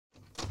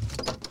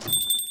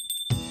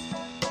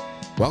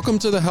Welcome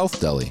to the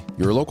Health Deli,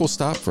 your local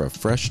stop for a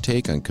fresh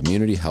take on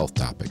community health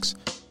topics.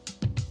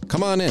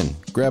 Come on in,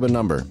 grab a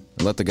number,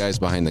 and let the guys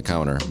behind the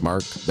counter,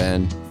 Mark,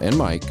 Ben, and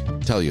Mike,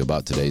 tell you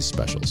about today's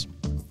specials.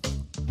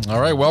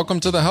 All right, welcome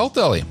to the Health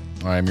Deli.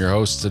 I'm your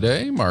host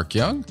today, Mark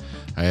Young.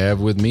 I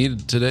have with me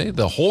today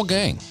the whole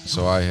gang.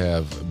 So I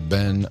have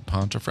Ben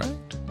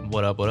Pontefract.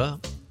 What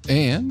up?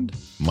 And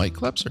Mike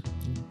Klepser.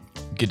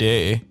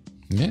 G'day.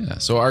 Yeah,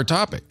 so our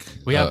topic.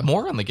 We have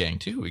more on the gang,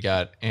 too. We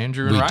got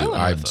Andrew and Rylynn.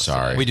 I'm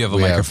sorry. We do have a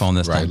microphone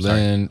this time.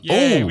 Rylynn.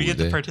 Yay, we get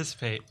to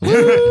participate.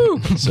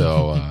 Woo!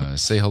 So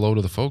say hello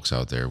to the folks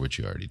out there, which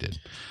you already did.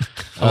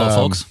 Hello,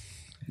 folks.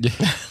 Yeah.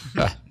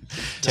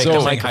 Take the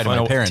microphone. Hi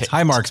to my parents.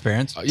 Hi, Mark's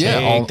parents. Yeah,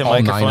 Take the all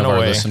microphone 9 of our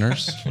away.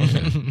 listeners.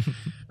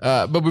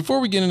 But before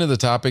we get into the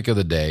topic of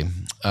the day,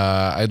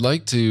 I'd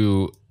like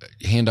to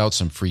hand out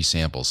some free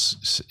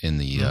samples in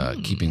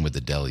the keeping with the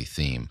deli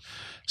theme.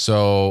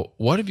 So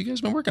what have you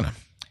guys been working on?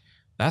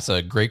 That's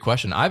a great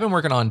question. I've been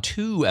working on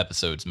 2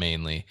 episodes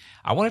mainly.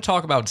 I want to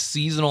talk about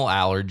seasonal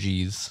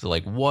allergies.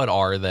 Like, what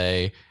are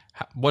they?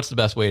 What's the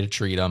best way to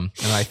treat them?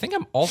 And I think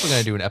I'm also going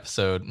to do an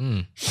episode.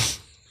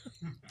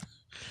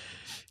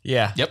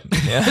 Yeah. Yep.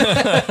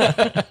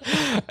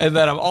 And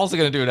then I'm also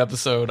going to do an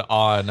episode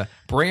on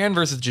brand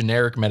versus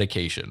generic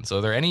medication. So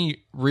are there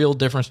any real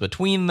difference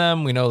between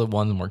them? We know that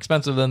one's more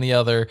expensive than the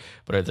other,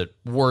 but is it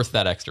worth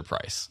that extra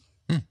price?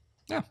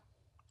 Yeah.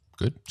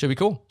 Good. Should be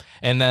cool.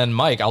 And then,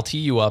 Mike, I'll tee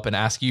you up and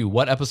ask you,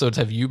 what episodes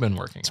have you been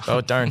working on?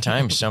 About darn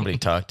time somebody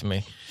talked to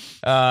me.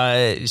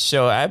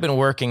 So I've been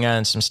working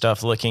on some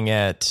stuff looking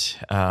at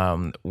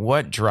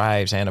what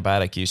drives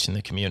antibiotic use in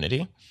the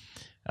community.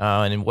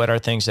 And what are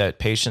things that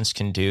patients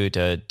can do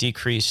to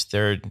decrease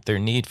their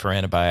need for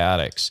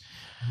antibiotics.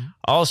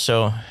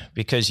 Also,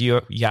 because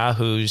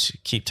yahoos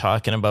keep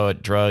talking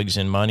about drugs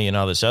and money and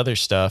all this other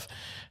stuff,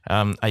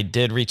 I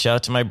did reach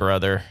out to my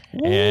brother,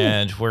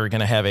 and we're going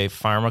to have a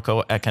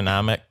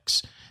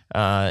pharmacoeconomics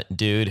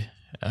dude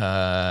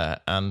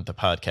on the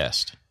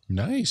podcast.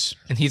 Nice.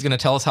 And he's going to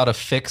tell us how to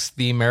fix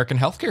the American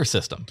healthcare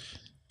system.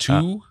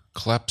 2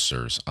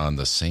 Klepsers on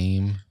the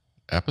same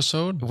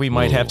episode? We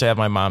might have to have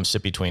my mom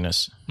sit between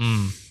us.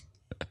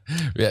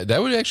 Yeah, that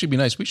would actually be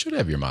nice. We should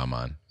have your mom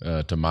on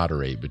to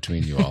moderate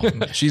between you all.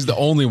 She's the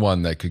only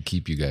one that could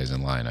keep you guys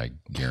in line, I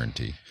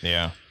guarantee.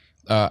 Yeah.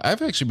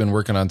 I've actually been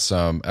working on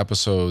some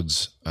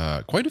episodes,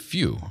 quite a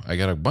few. I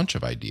got a bunch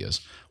of ideas.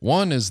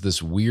 One is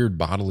this weird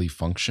bodily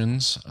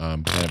functions,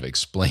 kind of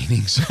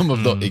explaining some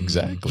of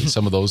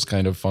those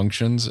kind of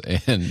functions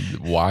and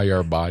why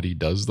our body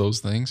does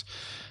those things.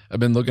 I've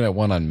been looking at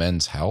one on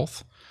men's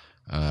health.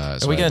 Are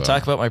we going to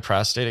talk about my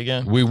prostate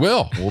again? We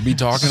will. We'll be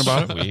talking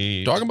about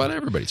it. Talking about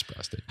everybody's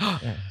prostate.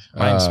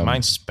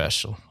 Mine's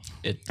special.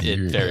 It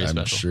very special.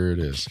 I'm sure it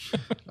is.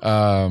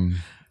 And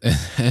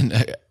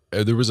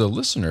there was a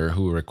listener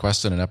who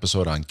requested an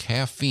episode on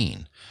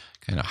caffeine,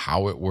 kind of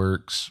how it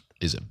works.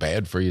 Is it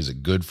bad for you? Is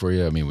it good for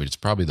you? I mean, it's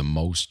probably the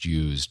most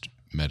used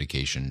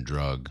medication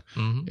drug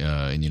in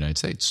the United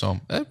States. So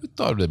I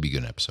thought it'd be a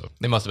good episode.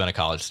 They must have been a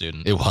college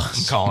student. It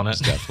was. I'm calling it.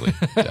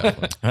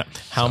 Definitely.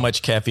 How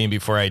much caffeine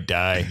before I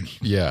die?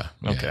 Yeah.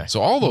 Okay.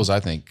 So all those, I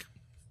think,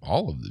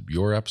 all of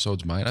your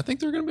episodes, mine, I think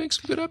they're going to make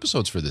some good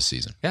episodes for this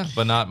season. Yeah,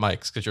 but not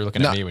Mike's, because you're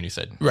looking at me when you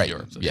said right. your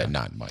episode. Yeah,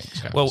 not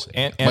Mike's. Well,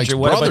 Mike's Andrew,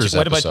 what brother's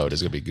about episode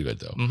is going to be good,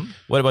 though.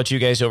 What about you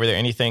guys over there?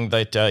 Anything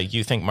that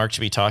you think Mark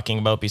should be talking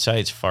about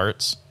besides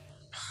farts?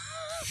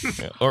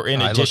 Or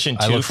in addition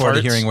to I look forward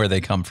farts? to hearing where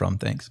they come from.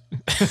 Thanks.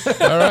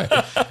 All right.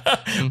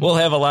 We'll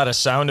have a lot of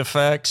sound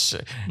effects,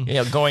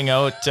 going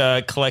out,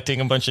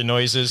 collecting a bunch of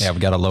noises. Yeah, we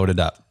got to load it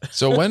up.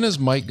 So when is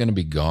Mike going to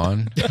be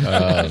gone?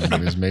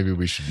 Because maybe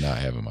we should not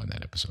have him on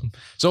that episode.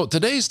 So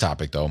today's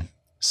topic, though,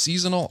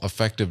 seasonal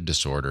affective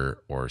disorder,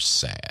 or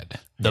SAD.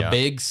 The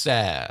big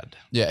sad.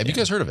 Yeah, have you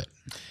guys heard of it?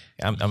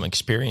 I'm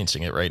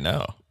experiencing it right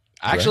now.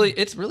 Actually,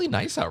 it's really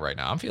nice out right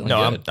now. I'm feeling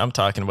good. I'm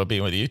talking about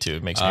being with you two.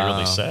 It makes me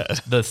really sad.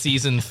 The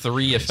season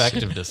 3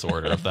 affective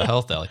disorder of the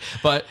Health Deli.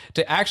 But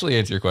to actually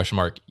answer your question,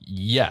 Mark,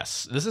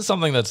 yes, this is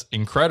something that's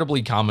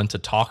incredibly common to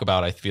talk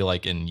about, I feel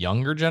like, in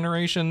younger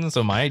generations.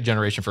 So my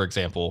generation, for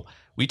example,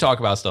 we talk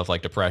about stuff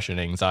like depression,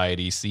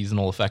 anxiety,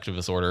 seasonal affective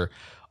disorder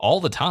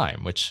all the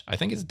time, which I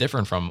think is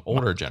different from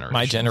older generations.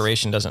 My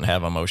generation doesn't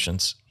have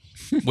emotions.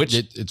 Which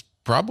it's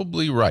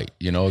probably right.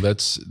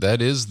 That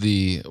is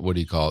the, what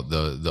do you call it?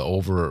 The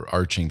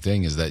overarching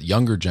thing is that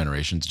younger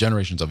generations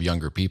of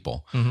younger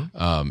people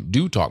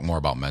do talk more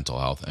about mental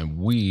health,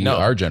 and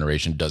our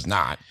generation does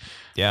not.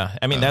 Yeah.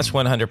 I mean, that's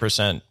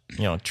 100%,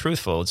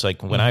 truthful. It's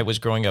like when I was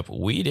growing up,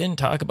 we didn't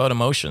talk about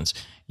emotions.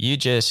 You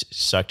just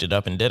sucked it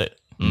up and did it.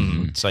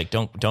 It's like,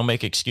 don't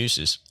make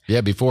excuses.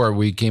 Yeah, before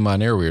we came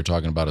on air, we were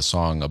talking about a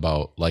song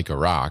about Like a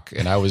Rock,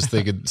 and I was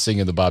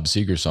singing the Bob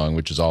Seger song,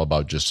 which is all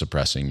about just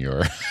suppressing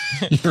your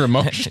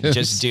emotions.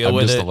 Just deal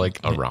with it. Like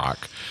a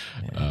rock.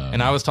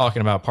 and I was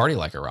talking about Party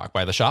Like a Rock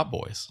by the Shop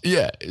Boys.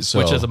 Yeah. So,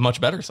 which is a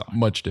much better song.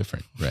 Much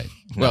different, right.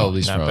 Well, at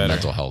least from a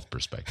mental health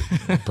perspective.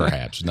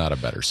 Perhaps. Not a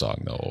better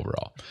song, though,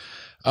 overall.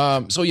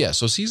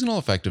 So seasonal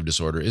affective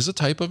disorder is a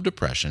type of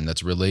depression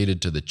that's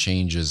related to the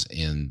changes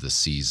in the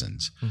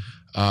seasons.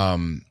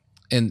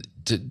 And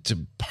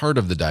to part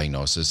of the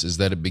diagnosis is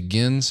that it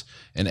begins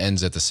and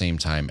ends at the same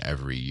time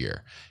every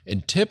year.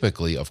 And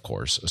typically, of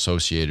course,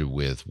 associated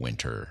with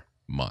winter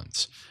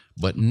months,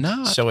 but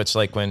not. So it's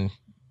like when,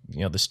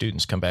 the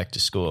students come back to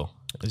school.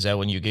 Is that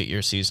when you get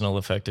your seasonal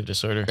affective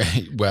disorder?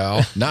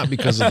 Well, not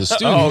because of the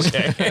students,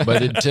 okay.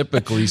 but it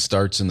typically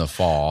starts in the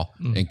fall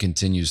and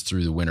continues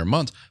through the winter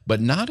months,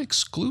 but not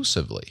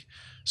exclusively.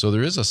 So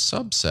there is a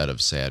subset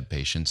of SAD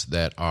patients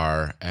that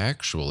are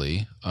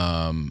actually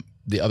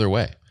the other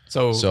way.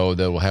 So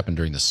that will happen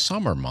during the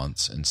summer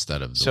months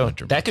instead of the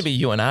winter months. That could be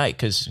you and I,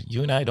 because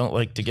you and I don't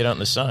like to get out in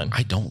the sun.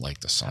 I don't like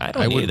the sun.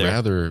 I would either.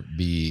 Rather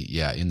be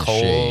in the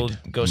cold,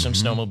 shade. Go some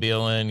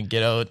snowmobiling,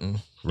 get out and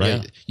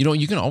right. Yeah.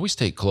 You can always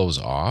take clothes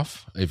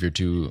off if you're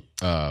too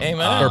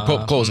Amen. or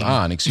put clothes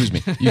on. Excuse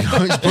me. You can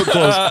always put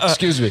clothes.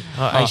 Excuse me.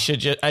 I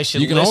should you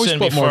listen can always put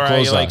before more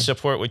clothes I on.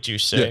 support what you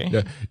say.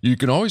 Yeah. You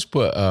can always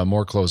put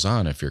more clothes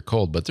on if you're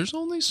cold, but there's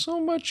only so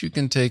much you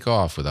can take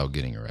off without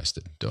getting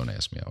arrested. Don't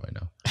ask me how I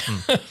know.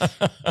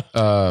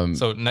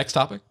 So next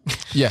topic.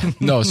 Yeah.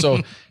 No. So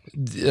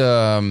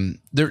we're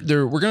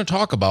going to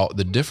talk about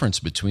the difference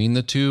between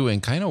the two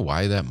and kind of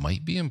why that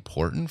might be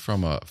important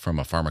from a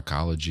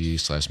pharmacology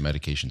 /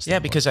 medication standpoint. Yeah,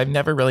 because I've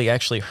never really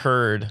actually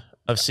heard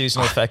of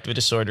seasonal affective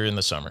disorder in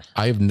the summer.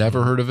 I've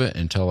never heard of it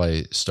until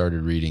I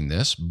started reading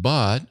this,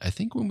 but I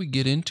think when we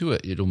get into it,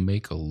 it'll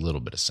make a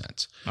little bit of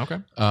sense. Okay.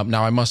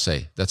 Now, I must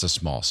say, that's a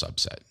small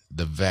subset.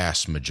 The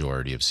vast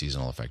majority of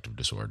seasonal affective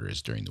disorder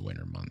is during the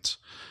winter months.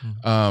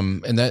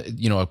 And that,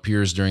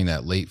 appears during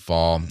that late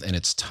fall, and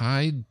it's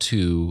tied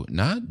to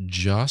not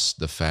just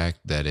the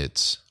fact that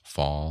it's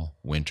fall,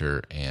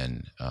 winter,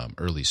 and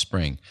early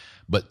spring,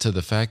 but to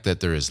the fact that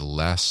there is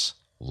less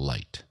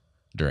light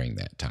during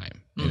that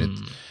time.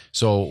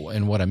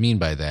 And what I mean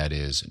by that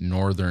is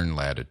northern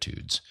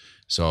latitudes.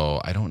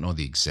 So I don't know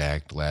the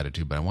exact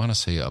latitude, but I want to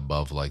say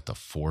above like the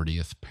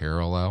 40th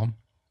parallel.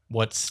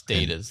 What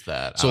state is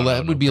that? So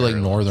that would be like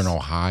northern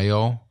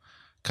Ohio,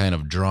 kind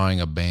of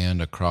drawing a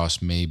band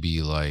across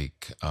maybe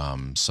like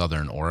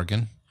southern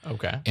Oregon.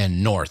 Okay.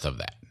 And north of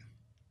that.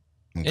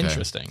 Okay?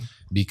 Interesting.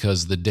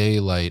 Because the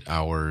daylight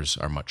hours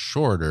are much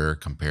shorter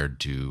compared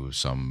to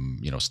some,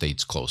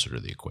 states closer to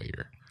the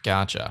equator.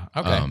 Gotcha.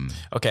 Okay.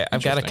 Okay,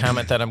 I've got a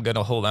comment that I'm going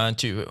to hold on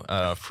to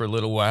for a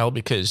little while,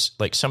 because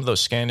like some of those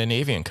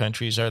Scandinavian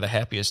countries are the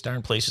happiest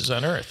darn places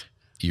on earth.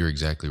 You're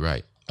exactly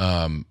right.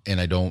 And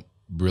I don't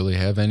really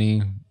have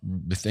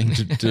anything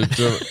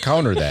to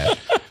counter that.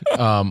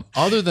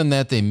 Other than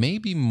that, they may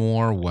be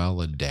more well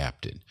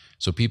adapted.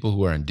 So people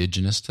who are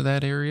indigenous to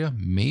that area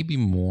may be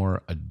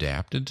more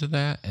adapted to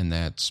that, and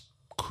that's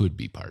could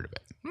be part of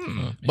it.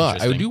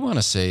 But I do want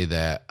to say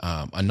that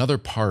another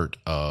part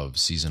of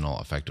seasonal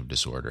affective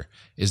disorder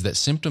is that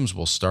symptoms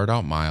will start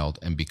out mild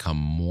and become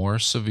more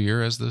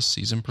severe as the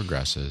season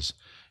progresses,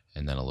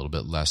 and then a little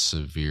bit less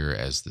severe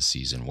as the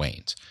season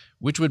wanes,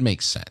 which would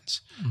make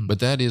sense. But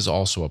that is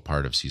also a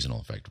part of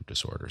seasonal affective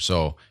disorder.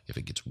 So if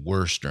it gets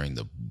worse during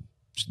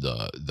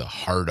the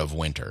heart of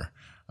winter,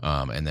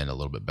 and then a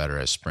little bit better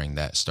as spring,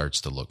 that starts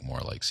to look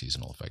more like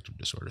seasonal affective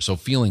disorder. So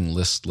feeling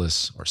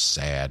listless or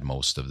sad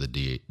most of the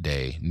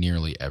day,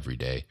 nearly every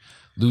day,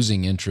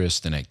 losing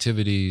interest in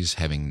activities,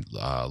 having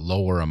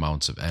lower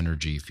amounts of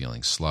energy,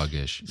 feeling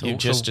sluggish. You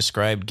just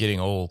described getting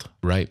old.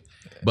 Right.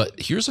 But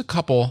here's a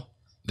couple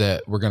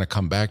that we're going to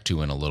come back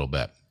to in a little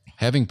bit.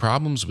 Having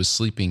problems with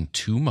sleeping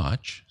too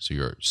much. So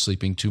you're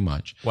sleeping too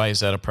much. Why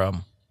is that a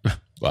problem?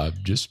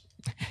 Just...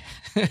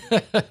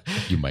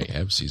 you might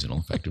have seasonal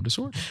affective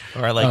disorder.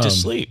 Or I like to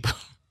sleep.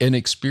 And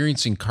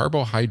experiencing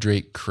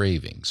carbohydrate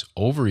cravings,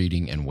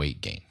 overeating, and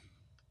weight gain.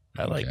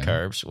 I like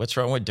carbs. What's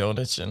wrong with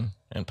donuts and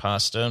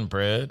pasta and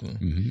bread?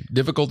 And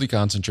difficulty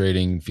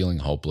concentrating, feeling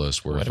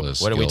hopeless,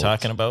 worthless. What are we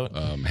talking about?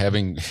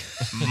 Having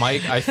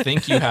Mike, I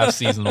think you have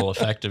seasonal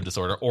affective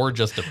disorder or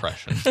just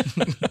depression.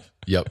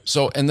 Yep.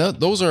 So, and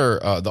those are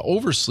the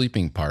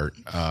oversleeping part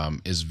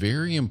is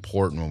very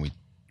important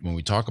when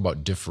we talk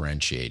about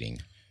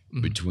differentiating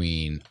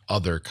between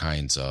other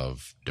kinds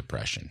of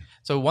depression.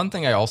 So one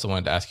thing I also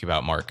wanted to ask you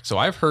about, Mark. So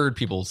I've heard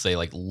people say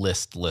like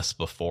listless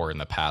before in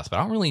the past, but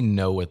I don't really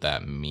know what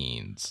that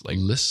means. Like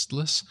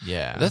listless?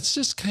 Yeah. That's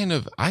just kind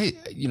of,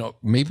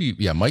 maybe,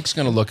 Mike's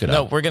going to look it up.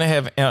 No, we're going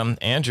to have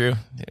Andrew.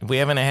 We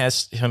haven't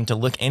asked him to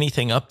look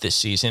anything up this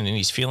season, and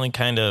he's feeling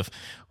kind of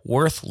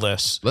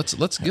worthless.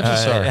 Let's give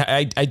us our...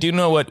 I do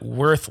know what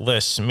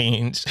worthless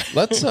means.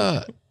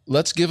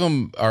 Let's give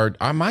him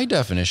my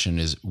definition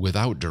is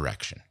without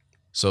direction.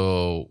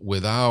 So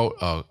without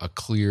a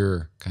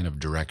clear kind of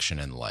direction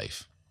in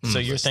life. So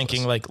you're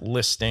thinking like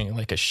listing,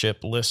 like a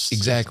ship lists.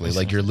 Exactly.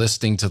 Like you're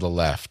listing to the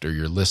left or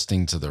you're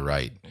listing to the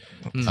right.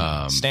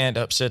 Stand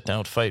up, sit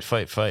down, fight,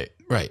 fight, fight.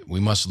 Right. We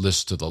must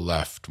list to the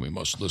left. We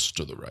must list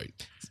to the right.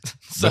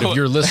 But if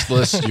you're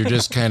listless, you're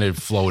just kind of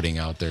floating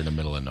out there in the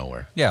middle of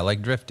nowhere. Yeah,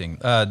 like drifting.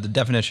 The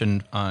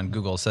definition on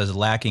Google says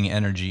lacking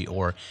energy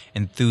or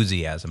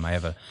enthusiasm. I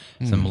have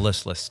some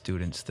listless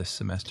students this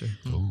semester.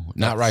 Ooh,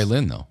 not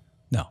Rylynn, though.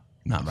 No,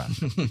 not Ron.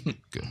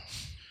 Good.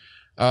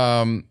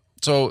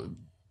 So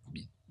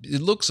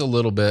it looks a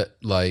little bit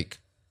like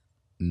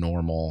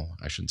normal.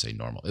 I shouldn't say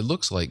normal. It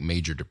looks like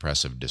major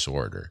depressive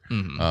disorder.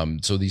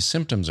 So these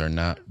symptoms are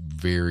not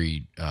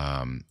very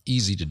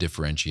easy to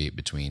differentiate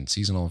between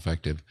seasonal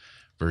affective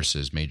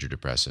versus major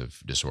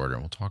depressive disorder.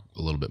 And we'll talk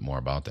a little bit more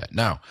about that.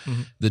 Now,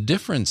 the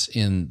difference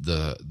in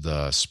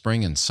the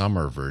spring and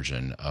summer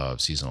version of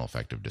seasonal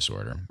affective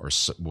disorder, or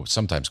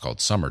sometimes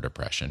called summer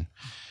depression,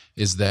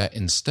 is that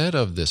instead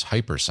of this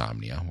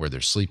hypersomnia, where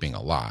they're sleeping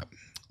a lot,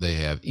 they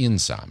have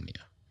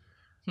insomnia.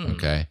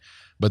 Okay.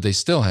 But they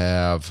still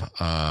have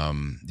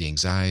the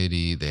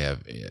anxiety, they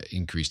have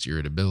increased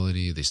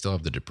irritability, they still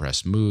have the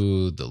depressed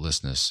mood, the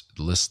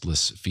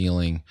listless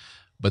feeling,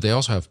 but they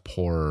also have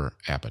poor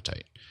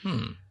appetite.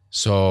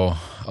 So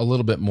a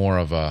little bit more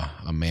of a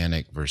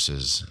manic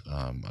versus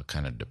a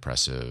kind of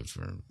depressive,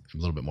 or a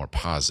little bit more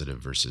positive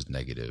versus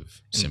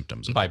negative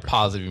symptoms. By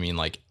positive, you mean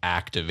like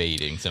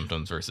activating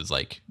symptoms versus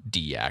like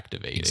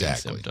deactivating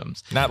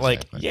symptoms. Not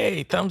like,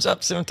 yay, thumbs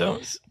up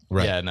symptoms.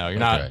 Right. Yeah, no,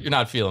 you're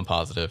not feeling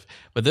positive.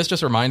 But this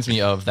just reminds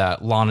me of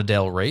that Lana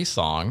Del Rey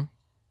song.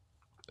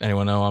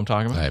 Anyone know what I'm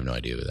talking about? I have no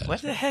idea what that is.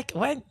 What the heck?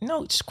 What?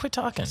 No, just quit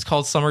talking. It's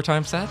called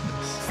Summertime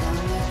Sadness.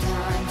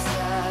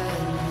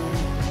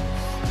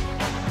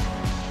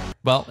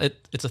 Well,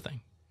 it's a thing.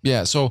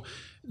 Yeah, so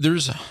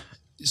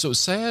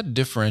SAD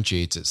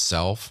differentiates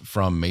itself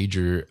from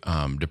major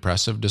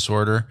depressive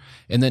disorder,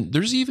 and then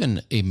there's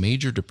even a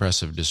major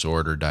depressive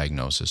disorder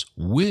diagnosis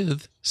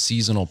with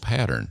seasonal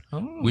pattern,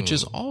 which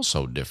is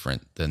also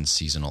different than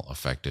seasonal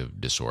affective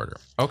disorder.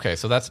 Okay,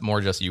 so that's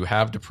more just you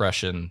have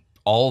depression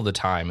all the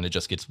time, and it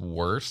just gets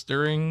worse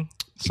during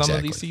some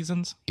of these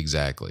seasons?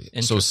 Exactly.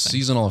 So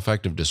seasonal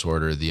affective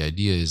disorder, the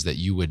idea is that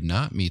you would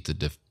not meet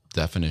the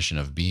definition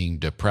of being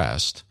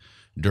depressed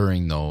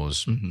during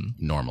those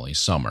normally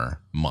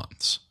summer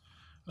months.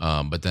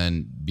 But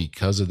then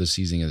because of the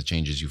seasoning of the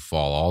changes, you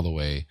fall all the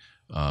way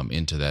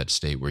into that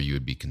state where you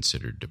would be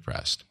considered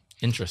depressed.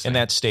 Interesting. And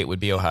that state would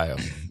be Ohio.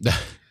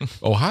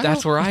 Ohio?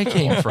 That's where I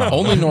came from.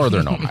 Only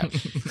northern Ohio.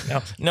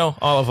 No,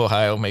 all of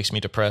Ohio makes me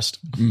depressed.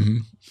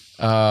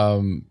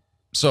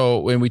 So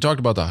when we talked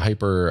about the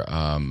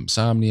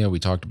hypersomnia, we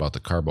talked about the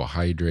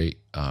carbohydrate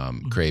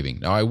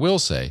craving. Now, I will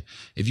say,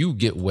 if you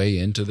get way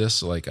into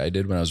this, like I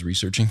did when I was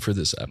researching for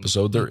this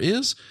episode, there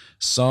is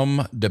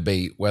some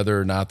debate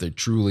whether or not they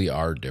truly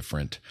are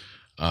different.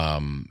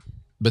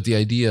 But the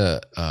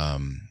idea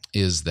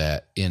is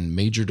that in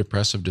major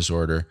depressive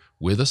disorder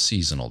with a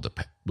seasonal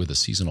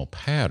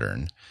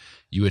pattern,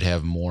 you would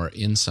have more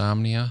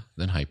insomnia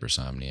than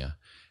hypersomnia,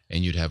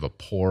 and you'd have a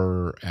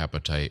poorer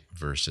appetite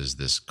versus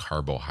this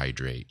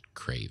carbohydrate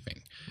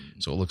craving.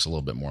 So it looks a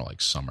little bit more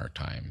like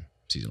summertime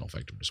seasonal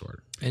affective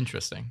disorder.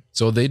 Interesting.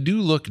 So they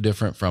do look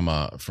different from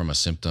a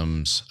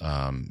symptoms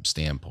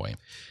standpoint.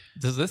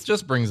 This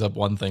just brings up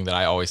one thing that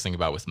I always think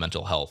about with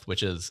mental health,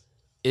 which is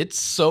it's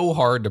so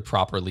hard to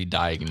properly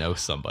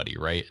diagnose somebody,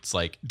 right? It's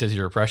like, does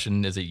your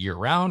depression, is it year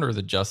round or is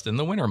it just in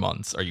the winter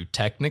months? Are you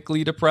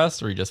technically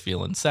depressed or are you just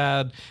feeling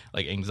sad?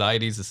 Like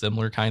anxiety is a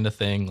similar kind of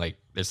thing. Like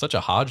there's such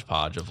a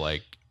hodgepodge of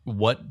like,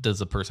 what does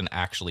a person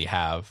actually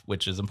have,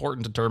 which is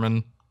important to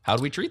determine how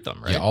do we treat them,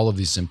 right? Yeah, all of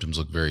these symptoms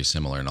look very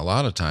similar. And a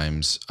lot of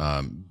times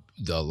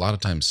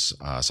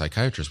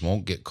psychiatrists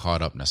won't get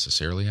caught up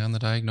necessarily on the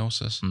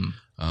diagnosis.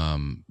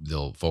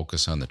 They'll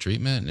focus on the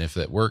treatment, and if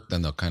that worked,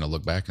 then they'll kind of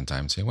look back in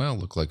time and say, well, it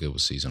looked like it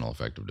was seasonal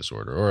affective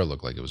disorder, or it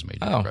looked like it was major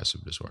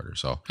depressive disorder.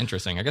 So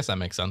interesting. I guess that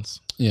makes sense.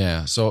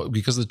 Yeah. So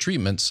because the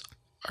treatments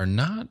are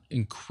not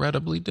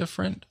incredibly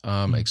different,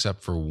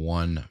 except for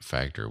one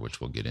factor,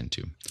 which we'll get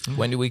into.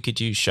 When we could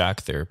use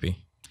shock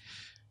therapy?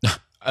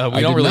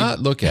 We don't really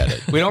look at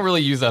it. We don't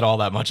really use that all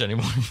that much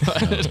anymore.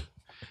 But.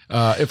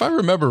 If I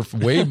remember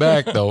way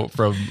back, though,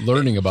 from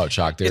learning about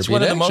shock therapy, it's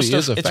one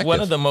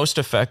of the most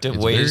effective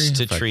ways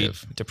to treat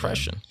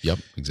depression. Yep,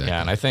 exactly. Yeah,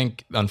 and I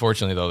think,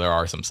 unfortunately, though, there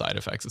are some side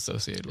effects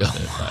associated with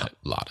it. A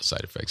lot of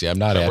side effects. Yeah, I'm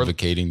not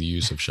advocating the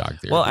use of shock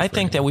therapy. Well, I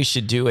think that we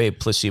should do a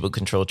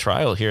placebo-controlled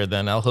trial here.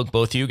 Then I'll hook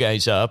both you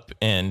guys up,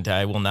 and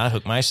I will not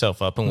hook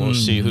myself up, and we'll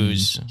see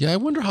who's. Yeah, I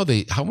wonder how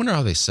they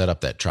set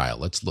up that trial.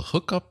 Let's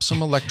hook up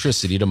some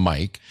electricity to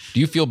Mike. Do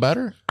you feel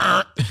better?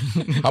 How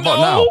about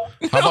now?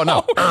 How about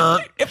now?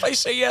 If I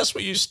say yes,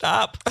 will you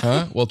stop?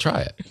 Huh? Well,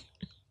 try it.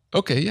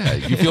 Okay, yeah.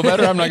 You feel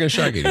better? I'm not going to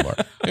shock you anymore.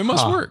 It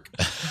must work.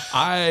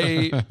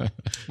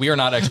 We are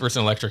not experts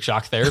in electric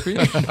shock therapy.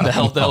 The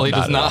Health Deli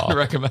does not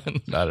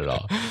recommend. Not at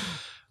all.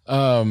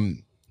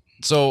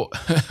 So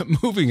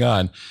moving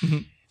on,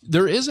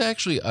 there is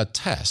actually a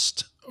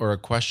test or a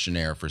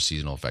questionnaire for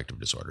seasonal affective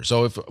disorder.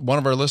 So if some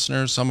of our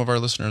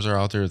listeners are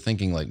out there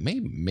thinking like,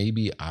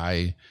 maybe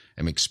I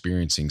am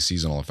experiencing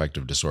seasonal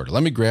affective disorder,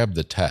 let me grab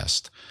the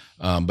test.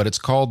 But it's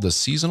called the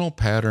Seasonal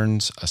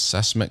Patterns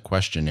Assessment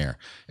Questionnaire.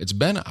 It's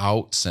been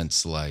out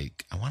since I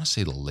want to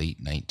say the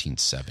late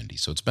 1970s.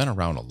 So it's been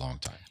around a long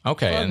time.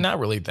 Okay. Well, And not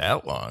really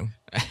that long.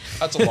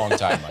 That's a long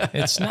time. Mike.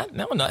 It's not.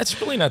 No,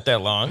 it's really not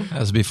that long. That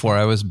was before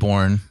I was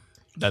born.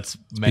 that's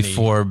many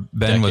Before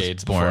Ben was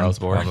decades before born, I was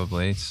born.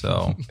 probably.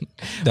 So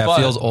that But-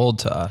 feels old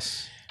to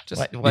us.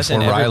 Just Before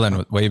Wasn't every-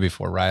 Rylynn, way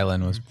before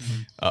Rylynn was.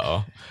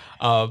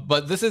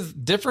 But this is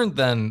different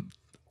than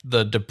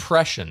the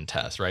depression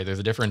test, right? There's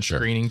a different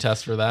screening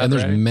test for that. And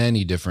there's right?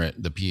 many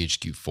different, the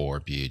PHQ-4,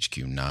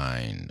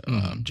 PHQ-9,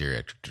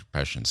 geriatric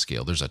depression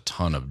scale. There's a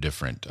ton of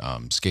different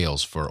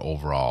scales for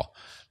overall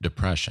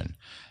depression.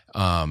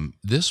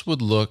 This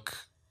would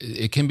look,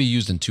 it can be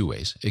used in two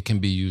ways. It can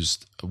be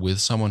used with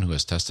someone who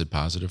has tested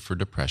positive for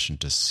depression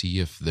to see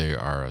if they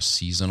are a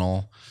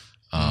seasonal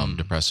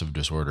depressive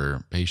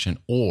disorder patient,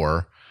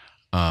 or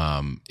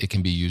it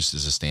can be used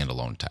as a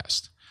standalone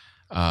test.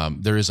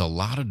 There is a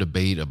lot of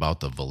debate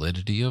about the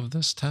validity of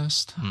this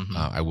test.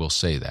 I will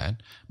say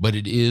that, but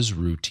it is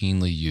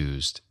routinely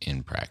used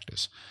in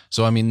practice.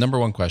 So, I mean, number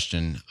one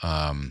question,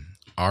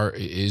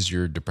 is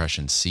your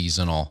depression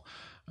seasonal?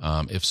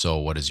 If so,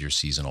 what is your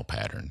seasonal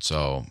pattern?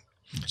 So,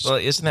 Well,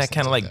 isn't that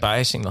kind of like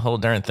biasing the whole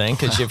darn thing?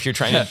 Because if you're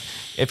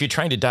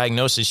trying to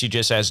diagnose this, you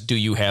just ask, "Do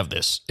you have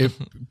this?"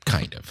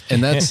 kind of,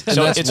 and that's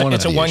So that's it's one a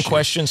of the one issues.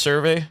 question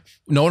survey.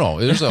 No,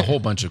 there's a whole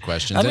bunch of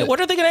questions. I mean,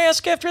 what are they going to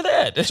ask after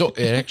that? So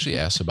it actually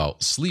asks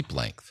about sleep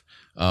length.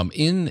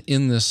 In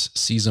this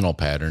seasonal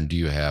pattern, do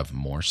you have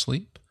more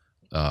sleep,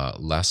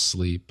 less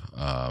sleep?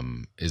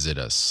 Is it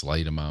a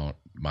slight amount,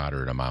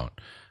 moderate amount?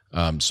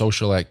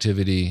 Social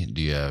activity,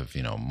 do you have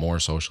more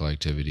social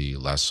activity,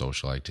 less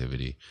social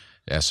activity?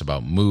 It asks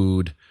about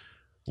mood,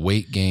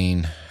 weight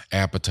gain,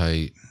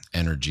 appetite,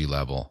 energy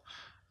level.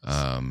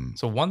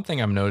 So one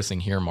thing I'm noticing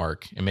here,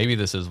 Mark, and maybe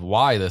this is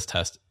why this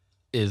test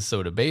is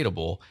so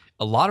debatable,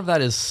 a lot of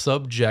that is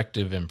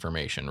subjective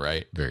information,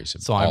 right? Very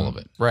simple. So all of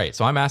it. Right.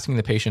 So I'm asking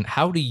the patient,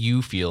 how do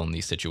you feel in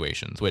these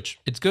situations? Which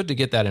it's good to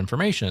get that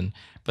information,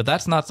 but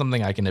that's not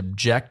something I can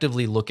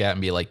objectively look at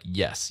and be like,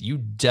 yes, you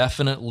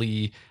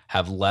definitely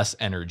have less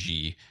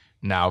energy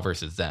now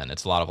versus then.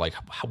 It's a lot of like,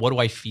 what do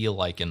I feel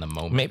like in the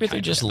moment? Maybe they're kind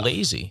of just stuff.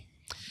 lazy.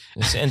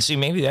 And see,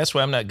 maybe that's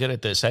why I'm not good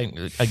at this.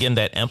 Again,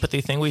 that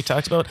empathy thing we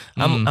talked about,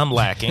 I'm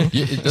lacking.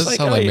 Yeah, it does It's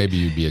sound oh, like yeah, maybe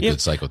you'd be a yeah. good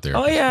psychotherapist.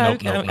 Oh yeah,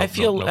 Nope, I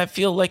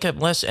feel like I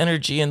have less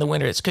energy in the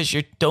winter. It's because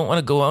you don't want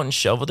to go out and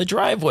shovel the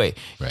driveway.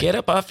 Right. Get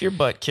up off your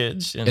butt,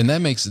 kids. And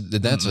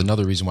that's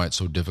another reason why it's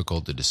so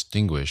difficult to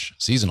distinguish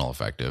seasonal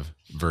affective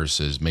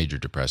versus major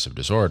depressive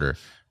disorder,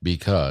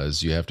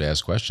 because you have to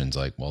ask questions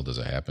like, well, does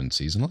it happen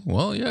seasonally?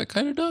 Well, yeah, it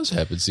kind of does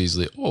happen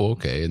seasonally. Oh,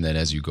 okay. And then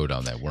as you go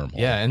down that wormhole.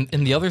 Yeah, and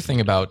the other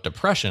thing about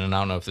depression, and I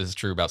don't know if this is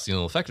true about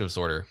seasonal affective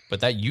disorder, but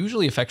that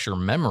usually affects your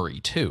memory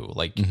too.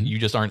 Like you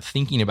just aren't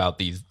thinking about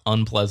these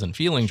unpleasant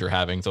feelings you're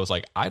having. So it's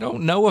like, I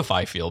don't know if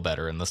I feel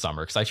better in the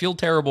summer because I feel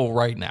terrible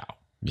right now.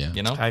 Yeah.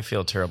 You know? I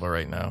feel terrible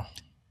right now.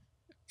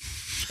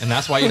 And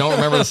that's why you don't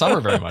remember the summer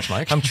very much,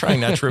 Mike. I'm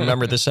trying not to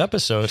remember this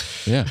episode.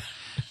 Yeah.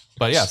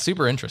 But yeah,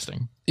 super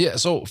interesting. Yeah.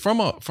 So from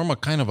a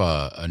kind of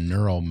a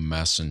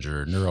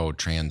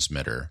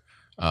neurotransmitter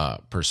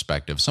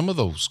perspective, some of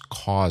those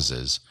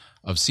causes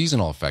of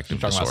seasonal affective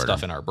We're talking disorder. about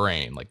stuff in our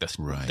brain, like this,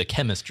 the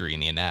chemistry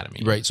and the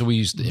anatomy. Right. So we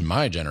used, in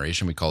my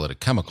generation, we call it a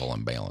chemical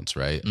imbalance,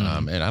 right?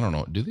 And I don't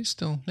know, do they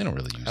still? They don't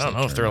really use I don't that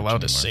know if term they're much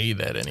allowed to anymore. say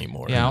that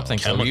anymore. Yeah, I don't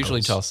think so. We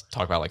usually Chemicals.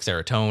 talk about like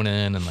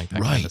serotonin and like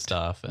that kind of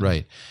stuff. And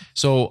Right.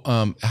 So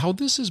how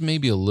this is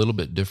maybe a little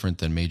bit different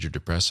than major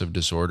depressive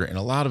disorder, and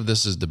a lot of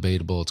this is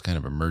debatable. It's kind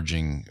of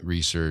emerging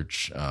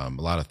research, a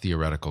lot of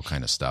theoretical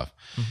kind of stuff,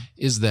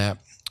 is that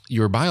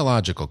your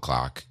biological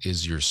clock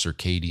is your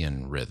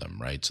circadian rhythm,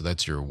 right? So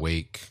that's your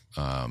wake,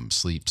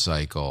 sleep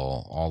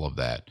cycle, all of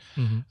that.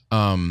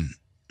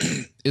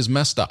 Is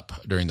messed up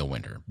during the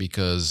winter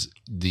because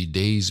the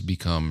days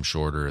become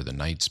shorter, the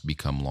nights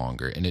become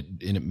longer, and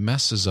it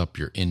messes up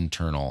your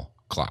internal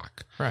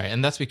clock. Right.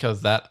 And that's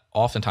because that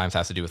oftentimes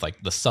has to do with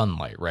like the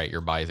sunlight, right?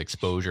 Your body's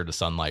exposure to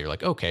sunlight. You're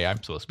like, okay,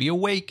 I'm supposed to be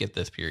awake at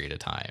this period of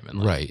time. And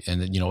like, Right.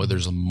 And then,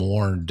 there's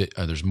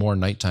more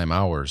nighttime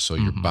hours. So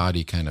your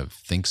body kind of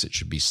thinks it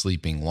should be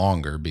sleeping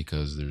longer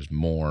because there's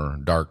more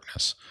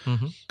darkness,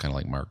 kind of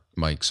like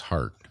Mike's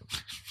heart.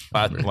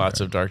 Lots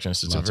of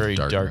darkness. It's Lots a of very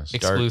darkness.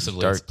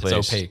 exclusively, dark it's place.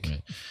 opaque.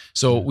 Right.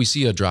 So we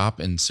see a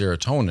drop in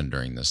serotonin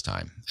during this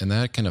time, and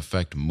that can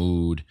affect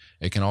mood.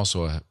 It can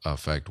also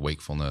affect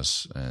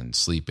wakefulness and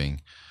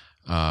sleeping.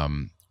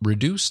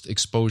 Reduced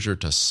exposure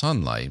to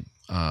sunlight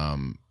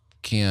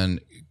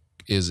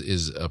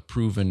is a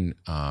proven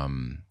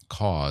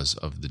cause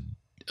of the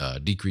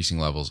decreasing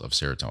levels of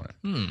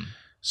serotonin.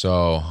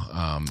 So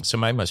So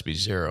mine must be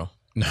zero.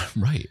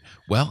 Right.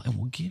 Well, and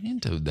we'll get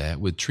into that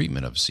with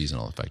treatment of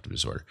seasonal affective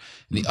disorder.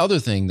 And the other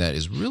thing that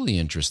is really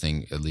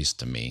interesting, at least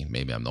to me,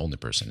 maybe I'm the only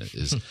person,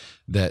 is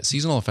that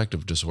seasonal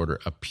affective disorder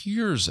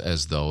appears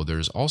as though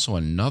there's also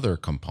another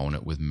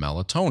component with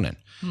melatonin.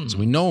 So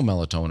we know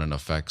melatonin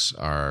affects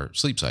our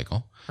sleep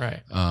cycle.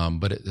 Right.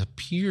 But it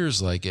appears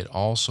like it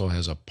also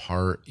has a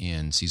part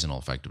in seasonal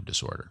affective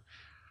disorder.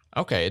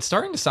 Okay. It's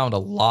starting to sound a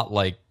lot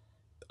like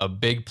a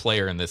big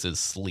player in this is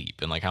sleep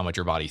and like how much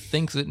your body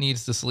thinks it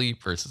needs to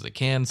sleep versus it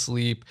can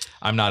sleep.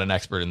 I'm not an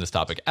expert in this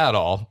topic at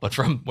all, but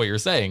from what you're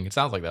saying, it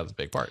sounds like that's a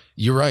big part.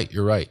 You're right.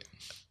 You're right.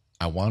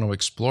 I want to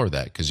explore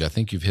that because I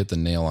think you've hit the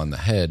nail on the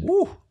head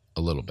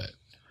a little bit.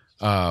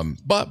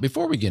 But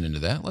before we get into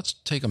that, let's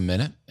take a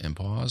minute and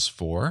pause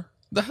for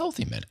the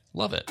Healthy Minute.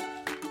 Love it.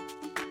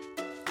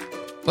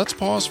 Let's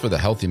pause for the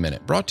Healthy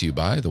Minute, brought to you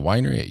by the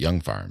winery at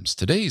Young Farms.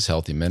 Today's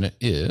Healthy Minute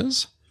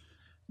is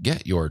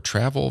get your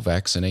travel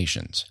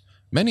vaccinations.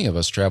 Many of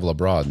us travel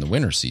abroad in the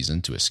winter season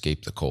to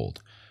escape the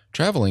cold.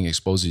 Traveling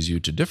exposes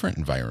you to different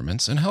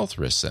environments and health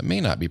risks that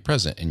may not be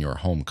present in your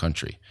home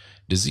country.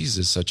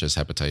 Diseases such as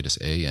hepatitis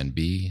A and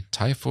B,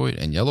 typhoid,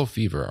 and yellow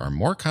fever are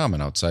more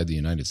common outside the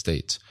United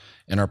States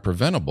and are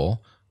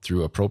preventable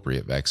through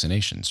appropriate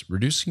vaccinations,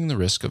 reducing the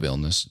risk of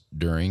illness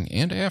during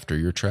and after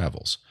your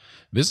travels.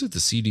 Visit the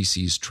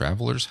CDC's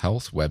Travelers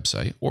Health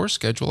website or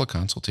schedule a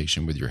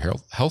consultation with your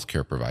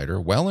healthcare provider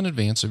well in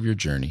advance of your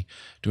journey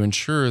to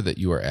ensure that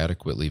you are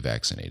adequately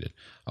vaccinated,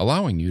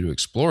 allowing you to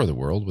explore the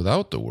world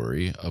without the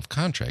worry of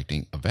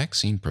contracting a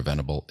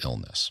vaccine-preventable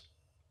illness.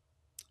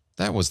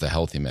 That was the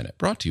Healthy Minute,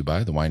 brought to you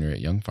by the winery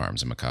at Young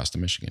Farms in Mecosta,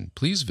 Michigan.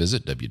 Please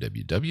visit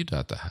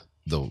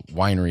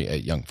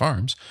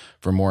www.thewineryatyoungfarms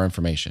for more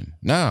information.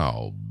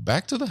 Now,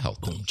 back to the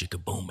health. Boom,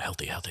 chicka, boom,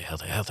 healthy.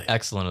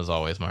 Excellent as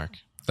always, Mark.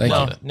 Thank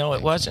you. No,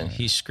 it wasn't.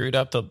 He screwed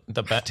up the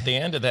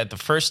end of that the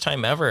first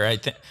time ever. I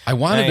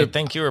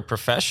think you were a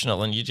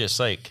professional, and you just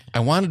like. I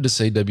wanted to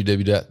say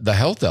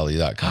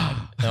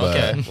www.thehealthdeli.com.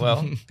 Okay,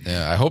 well.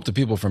 Yeah, I hope the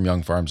people from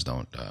Young Farms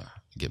don't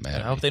get mad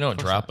at me. I hope they don't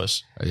drop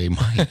us. They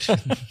might.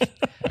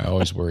 I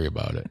always worry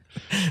about it.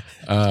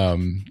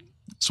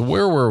 So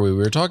where were we? We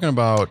were talking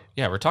about...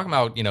 Yeah, we're talking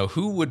about,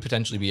 who would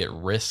potentially be at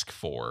risk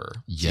for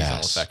seasonal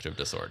affective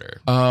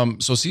disorder.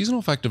 So seasonal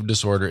affective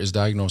disorder is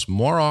diagnosed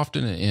more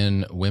often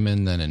in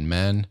women than in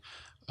men,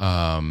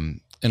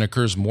 and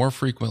occurs more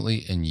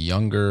frequently in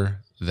younger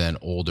than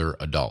older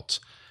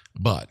adults.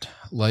 But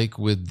like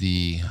with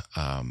the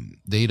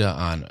data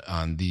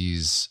on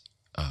these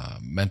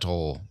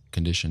mental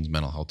conditions,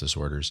 mental health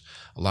disorders,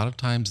 a lot of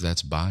times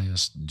that's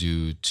biased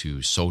due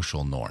to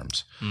social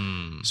norms.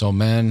 So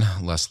men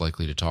less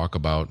likely to talk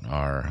about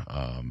our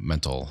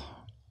mental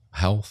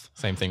health.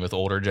 Same thing with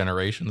older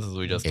generations as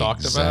we just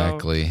talked about.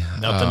 Exactly.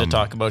 Nothing to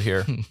talk about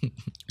here.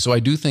 So I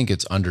do think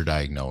it's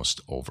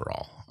underdiagnosed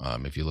overall.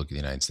 If you look at the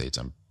United States,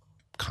 I'm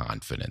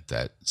confident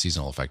that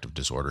seasonal affective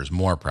disorder is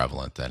more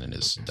prevalent than it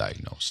is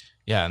diagnosed.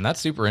 Yeah, and that's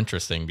super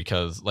interesting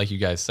because like you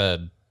guys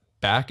said,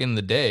 back in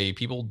the day,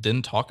 people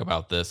didn't talk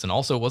about this and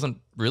also wasn't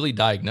really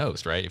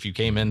diagnosed, right? If you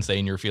came in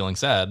saying you're feeling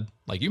sad,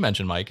 like you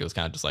mentioned, Mike, it was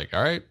kind of just like,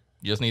 all right,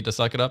 you just need to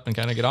suck it up and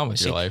kind of get on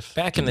with your life.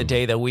 Back in the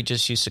day, though, we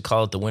just used to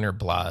call it the winter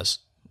blahs,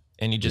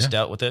 and you just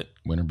dealt with it.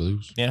 Winter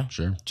blues. Yeah.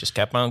 Sure. Just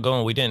kept on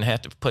going. We didn't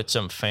have to put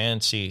some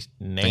fancy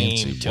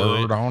name to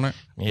word it. on it.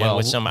 Yeah,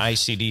 with some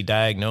ICD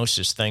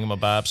diagnosis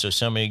thingamabob, so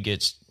somebody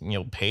gets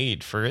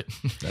paid for it.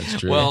 That's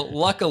true. Well,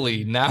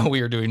 luckily, now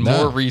we are doing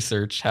more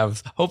research,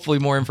 have hopefully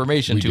more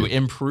information to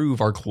improve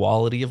our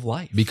quality of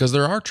life. Because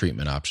there are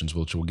treatment options,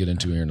 which we'll get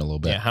into here in a little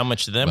bit. Yeah, how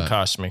much do them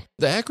cost me?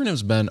 The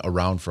acronym's been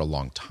around for a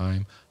long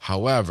time.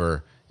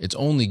 However, it's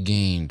only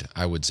gained,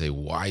 I would say,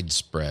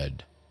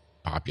 widespread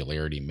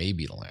popularity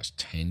maybe in the last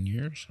 10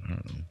 years. I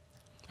don't know.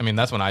 I mean,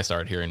 that's when I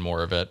started hearing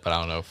more of it, but I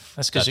don't know if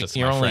that's because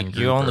you're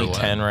only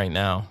 10 right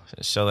now.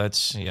 So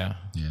that's, yeah.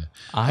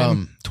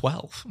 I'm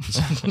 12.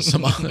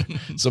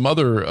 some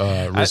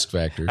other risk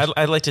factors.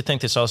 I'd like to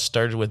think this all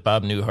started with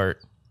Bob Newhart.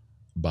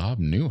 Bob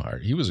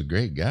Newhart. He was a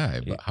great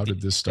guy, but how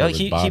did this start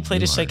with Bob He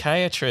played Newhart? A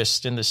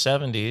psychiatrist in the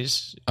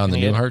 70s. On the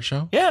Newhart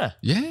show? Yeah.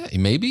 Yeah,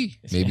 maybe.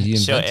 Maybe he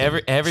invented So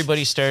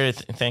everybody started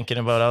thinking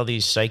about all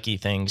these psyche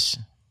things.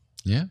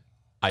 Yeah.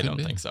 I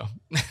don't think so.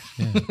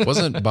 Yeah.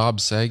 Wasn't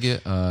Bob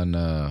Saget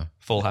on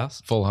Full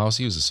House? Full House?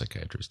 He was a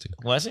psychiatrist too.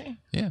 Was he?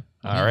 Yeah.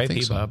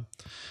 R.I.P. Bob.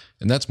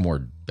 And that's more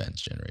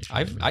Ben's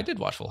generation. I did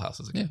watch Full House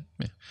as a kid.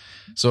 Yeah.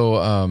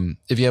 So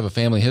if you have a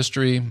family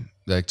history,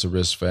 that's a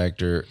risk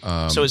factor.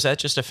 So is that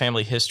just a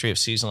family history of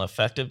seasonal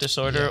affective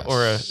disorder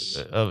or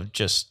of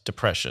just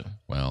depression?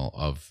 Well,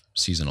 of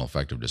seasonal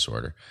affective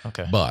disorder.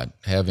 Okay. But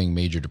having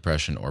major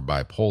depression or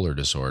bipolar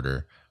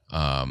disorder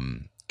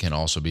can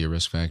also be a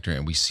risk factor.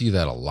 And we see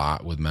that a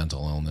lot with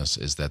mental illness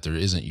is that there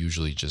isn't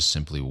usually just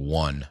simply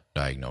one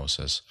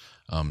diagnosis.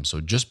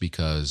 So just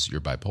because you're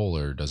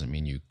bipolar doesn't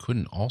mean you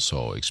couldn't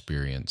also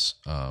experience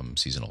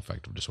seasonal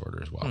affective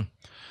disorder as well.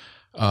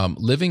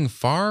 Living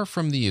far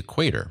from the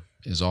equator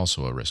is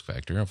also a risk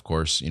factor. Of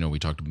course, we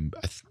talked,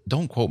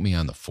 don't quote me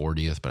on the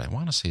 40th, but I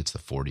want to say it's the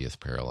 40th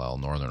parallel,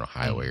 Northern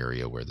Ohio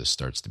area, where this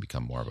starts to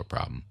become more of a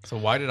problem. So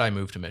why did I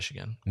move to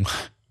Michigan?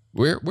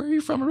 Where are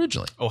you from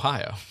originally?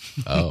 Ohio.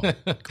 Oh, Go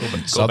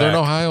Southern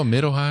back. Ohio,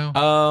 Mid Ohio?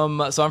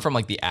 So I'm from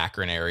like the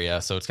Akron area,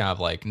 so it's kind of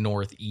like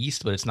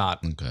northeast, but it's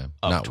not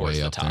up Not towards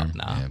way the up top. there.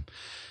 Nah. Yeah.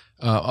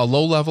 A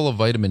low level of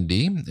vitamin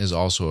D is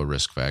also a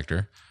risk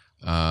factor.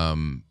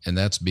 And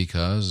that's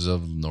because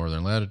of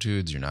northern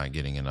latitudes. You're not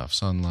getting enough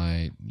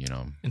sunlight,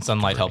 And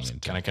sunlight helps converting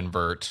into- kind of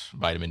convert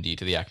vitamin D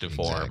to the active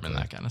form Exactly. and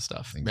that kind of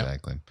stuff. Yep.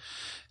 Exactly.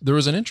 There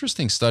was an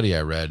interesting study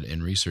I read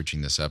in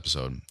researching this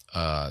episode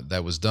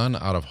that was done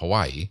out of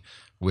Hawaii,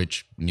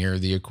 which near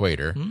the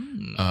equator.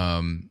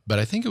 But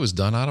I think it was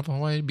done out of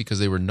Hawaii because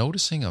they were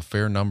noticing a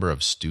fair number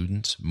of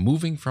students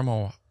moving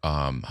from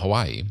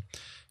Hawaii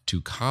to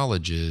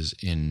colleges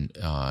in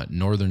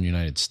northern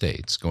United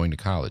States, going to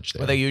college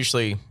there. Well, they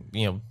usually,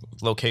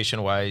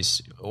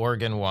 location-wise,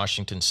 Oregon,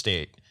 Washington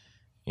State,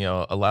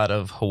 a lot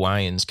of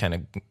Hawaiians kind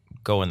of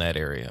go in that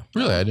area.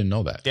 Really? I didn't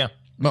know that. Yeah.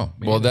 No.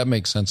 Well, that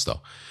makes sense, though.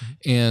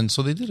 And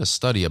so they did a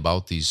study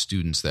about these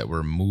students that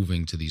were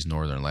moving to these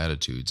northern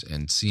latitudes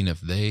and seeing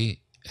if they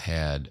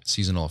had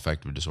seasonal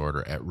affective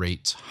disorder at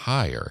rates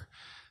higher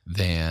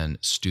than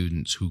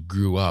students who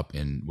grew up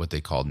in what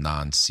they called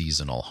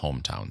non-seasonal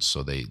hometowns.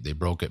 So they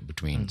broke it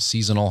between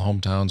seasonal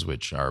hometowns,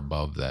 which are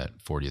above that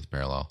 40th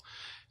parallel,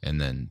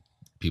 and then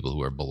people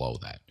who are below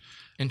that.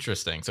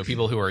 Interesting. So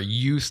people who are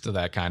used to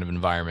that kind of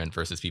environment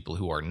versus people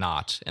who are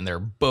not, and they're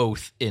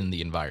both in the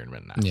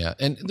environment now. Yeah,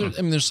 and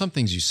there's some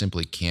things you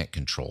simply can't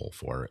control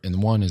for,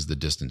 and one is the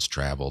distance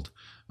traveled.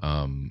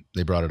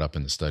 They brought it up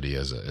in the study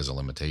as a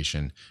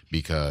limitation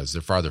because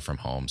they're farther from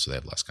home, so they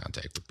have less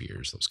contact with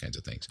peers, those kinds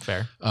of things.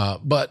 Fair.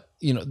 But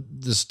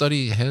the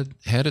study had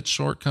its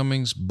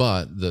shortcomings,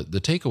 but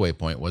the takeaway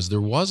point was there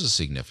was a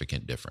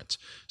significant difference.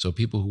 So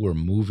people who were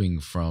moving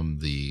from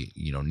the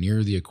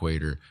near the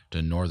equator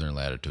to northern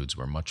latitudes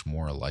were much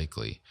more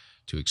likely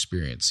to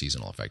experience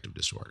seasonal affective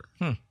disorder.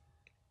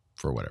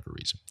 For whatever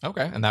reason.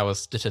 Okay. And that was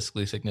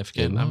statistically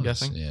significant, I'm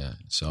guessing? Yeah.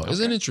 So it's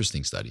an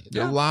interesting study.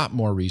 A lot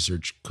more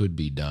research could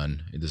be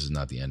done. This is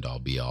not the end all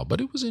be all, but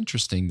it was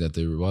interesting that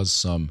there was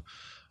some,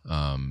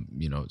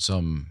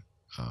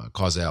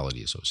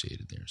 causality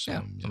associated there.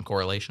 So, Some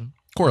correlation.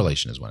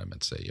 Correlation is what I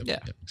meant to say. Yep, Yeah.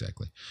 Yep,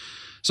 exactly.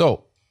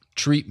 So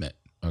treatment.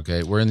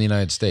 Okay. We're in the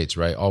United States,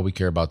 right? All we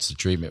care about is the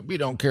treatment. We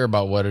don't care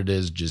about what it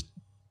is. Just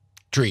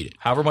treat it.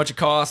 However much it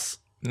costs,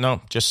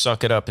 No, just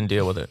suck it up and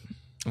deal with it.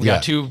 we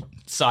got two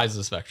sides of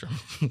the spectrum.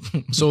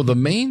 So the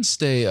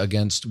mainstay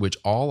against which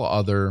all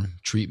other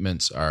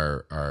treatments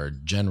are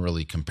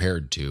generally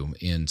compared to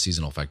in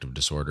seasonal affective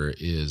disorder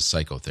is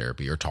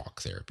psychotherapy or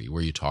talk therapy,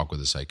 where you talk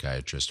with a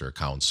psychiatrist or a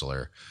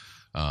counselor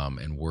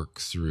and work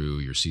through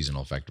your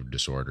seasonal affective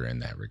disorder in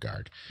that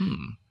regard.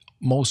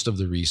 Most of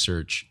the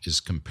research is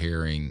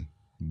comparing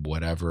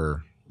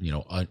whatever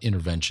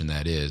intervention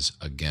that is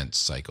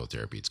against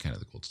psychotherapy. It's kind of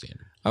the gold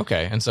standard.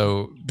 Okay. And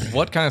so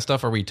what kind of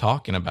stuff are we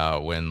talking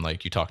about when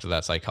you talk to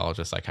that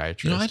psychologist,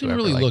 psychiatrist? I didn't whoever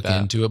really like look that?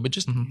 into it, but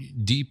just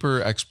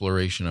deeper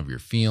exploration of your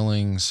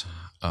feelings,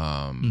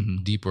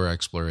 deeper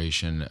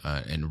exploration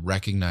and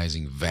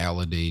recognizing,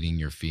 validating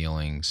your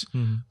feelings.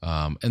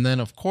 And then,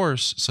 of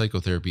course,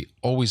 psychotherapy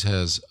always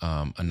has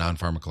a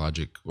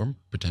non-pharmacologic or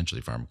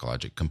potentially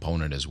pharmacologic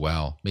component as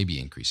well, maybe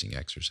increasing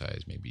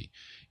exercise, maybe,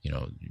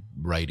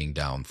 writing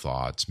down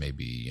thoughts,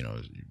 maybe,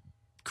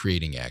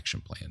 creating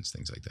action plans,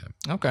 things like that.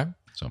 Okay.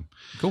 So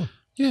Cool.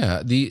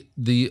 yeah, the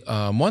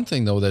one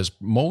thing though that's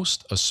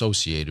most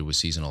associated with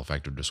seasonal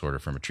affective disorder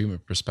from a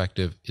treatment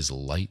perspective is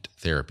light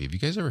therapy. Have you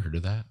guys ever heard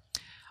of that?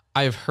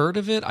 I've heard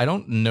of it. I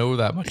don't know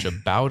that much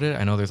about it.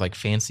 I know there's like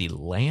fancy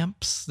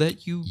lamps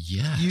that you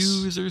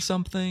use or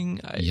something.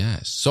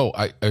 Yes. So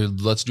I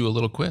let's do a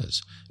little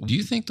quiz. Do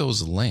you think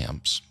those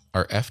lamps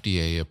are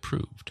FDA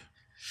approved?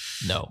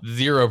 No.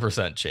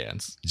 0%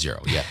 chance.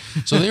 Zero. Yeah.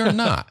 So they are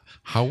not.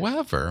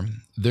 However,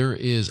 there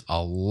is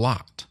a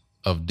lot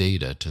of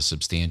data to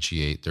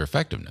substantiate their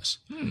effectiveness.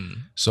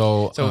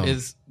 So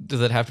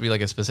does it have to be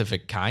like a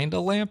specific kind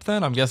of lamp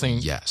then? I'm guessing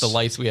Yes. the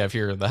lights we have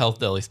here at the Health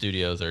Deli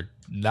Studios are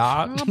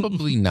not.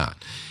 Probably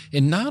not.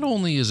 And not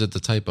only is it the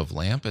type of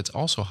lamp, it's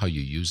also how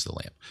you use the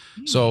lamp.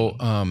 So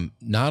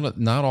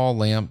not all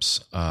lamps,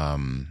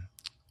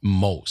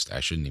 most, I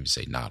shouldn't even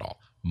say not all,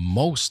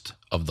 most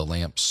of the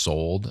lamps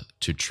sold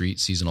to treat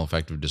seasonal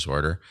affective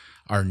disorder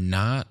are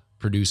not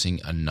producing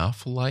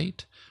enough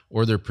light,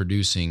 or they're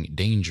producing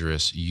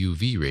dangerous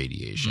UV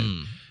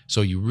radiation.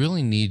 So you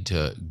really need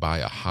to buy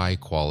a high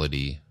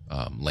quality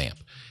lamp.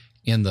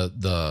 And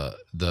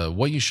the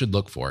what you should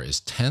look for is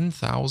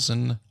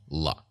 10,000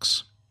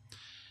 lux.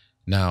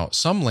 Now,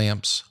 some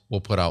lamps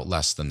will put out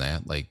less than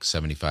that, like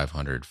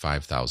 7,500,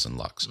 5,000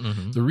 lux.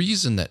 The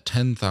reason that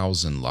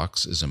 10,000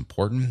 lux is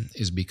important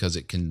is because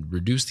it can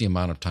reduce the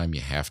amount of time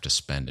you have to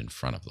spend in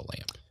front of the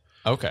lamp.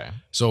 Okay.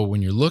 So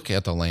when you look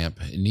at the lamp,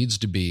 it needs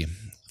to be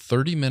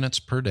 30 minutes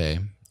per day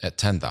at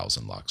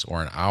 10,000 lux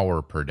or an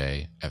hour per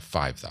day at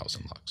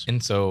 5,000 lux.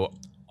 And so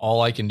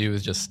all I can do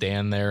is just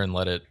stand there and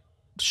let it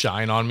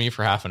shine on me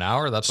for half an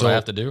hour? That's what I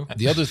have to do?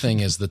 The other thing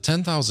is the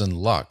 10,000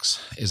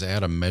 lux is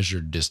at a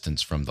measured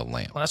distance from the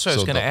lamp. Well, that's what I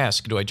was going to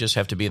ask. Do I just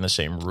have to be in the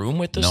same room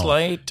with this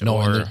light? No,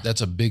 or? and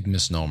that's a big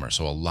misnomer.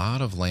 So a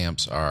lot of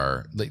lamps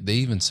are, they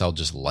even sell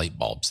just light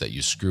bulbs that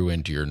you screw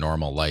into your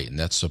normal light, and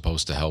that's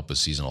supposed to help with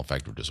seasonal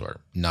affective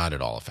disorder. Not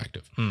at all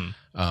effective.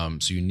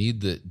 So you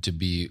need to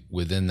be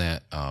within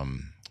that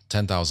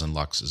 10,000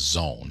 lux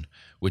zone,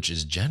 which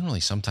is generally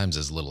sometimes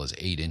as little as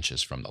 8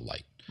 inches from the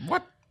light.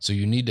 What? So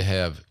you need to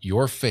have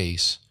your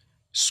face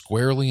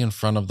squarely in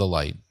front of the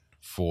light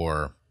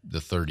for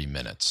the 30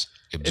 minutes,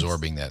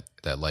 absorbing that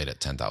light at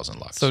 10,000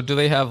 lux. So do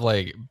they have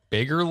like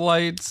bigger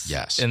lights?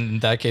 Yes. In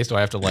that case, do I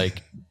have to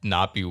like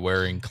not be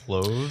wearing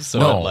clothes? So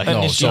No, like,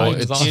 no. So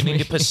do you need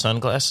to put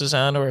sunglasses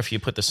on, or if you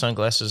put the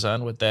sunglasses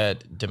on, would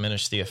that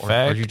diminish the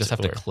effect? or you just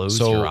have to close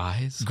your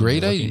eyes?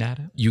 Great when you're looking idea. at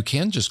it? You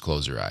can just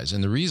close your eyes.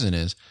 And the reason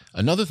is,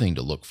 another thing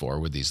to look for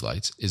with these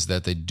lights is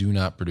that they do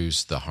not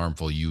produce the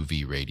harmful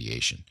UV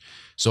radiation.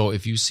 So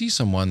if you see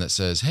someone that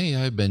says, hey,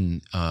 I've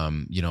been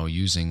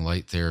using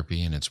light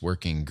therapy and it's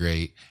working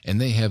great, and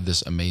they have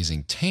this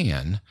amazing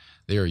tan,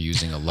 they are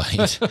using a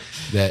light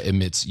that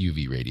emits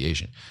UV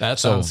radiation. That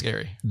sounds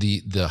scary.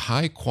 The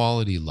high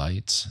quality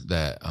lights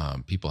that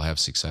people have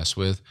success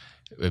with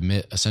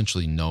emit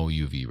essentially no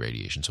UV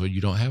radiation, so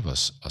you don't have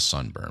a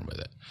sunburn with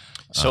it.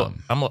 So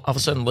I'm all of a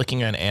sudden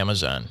looking on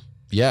Amazon.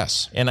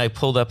 Yes. And I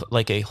pulled up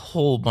like a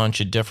whole bunch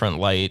of different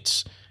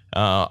lights.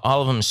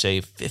 All of them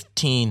say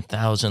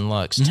 15,000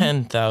 lux,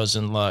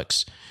 10,000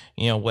 lux,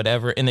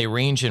 whatever. And they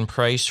range in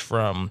price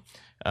from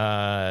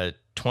 $20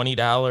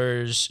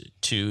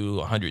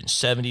 to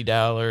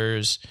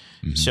 $170.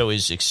 So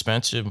is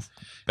expensive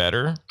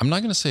better? I'm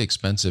not going to say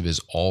expensive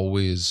is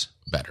always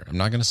better. I'm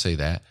not going to say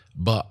that.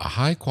 But a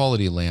high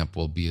quality lamp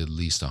will be at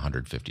least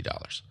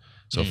 $150.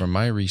 So from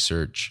my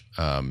research,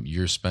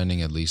 you're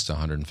spending at least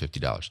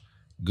 $150.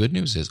 Good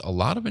news is a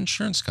lot of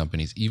insurance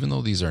companies, even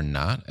though these are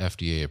not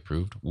FDA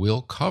approved,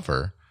 will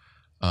cover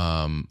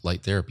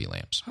light therapy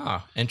lamps. Huh,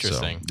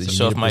 interesting.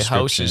 So if my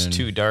house is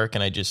too dark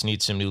and I just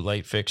need some new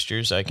light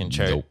fixtures, I can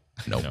charge.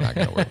 Nope, not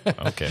going to work.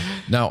 Okay.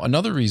 Now,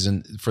 another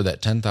reason for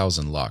that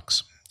 10,000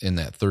 lux in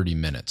that 30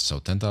 minutes, so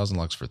 10,000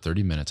 lux for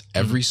 30 minutes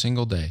every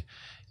single day,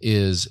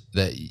 is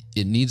that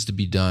it needs to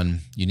be done.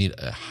 You need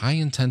a high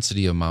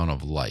intensity amount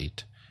of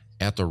light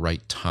at the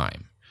right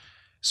time.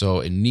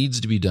 So it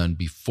needs to be done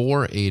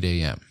before 8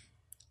 a.m.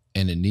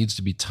 and it needs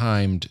to be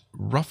timed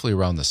roughly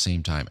around the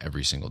same time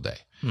every single day.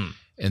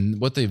 And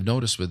what they've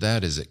noticed with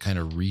that is it kind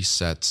of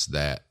resets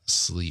that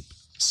sleep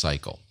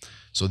cycle.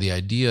 So the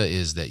idea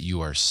is that you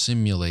are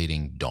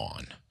simulating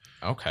dawn.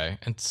 Okay.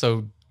 And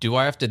so do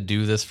I have to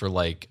do this for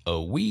like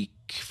a week,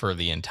 for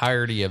the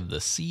entirety of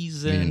the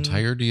season? The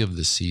entirety of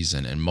the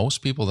season. And most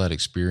people that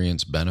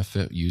experience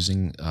benefit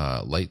using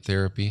light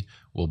therapy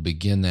will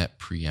begin that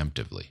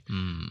preemptively.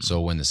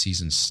 So when the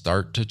seasons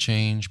start to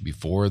change,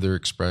 before they're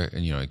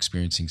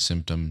experiencing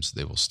symptoms,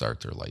 they will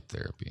start their light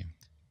therapy.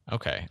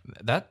 Okay.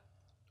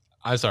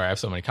 I'm sorry, I have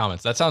so many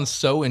comments. That sounds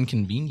so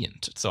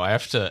inconvenient. So I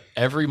have to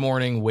every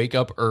morning wake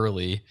up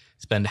early,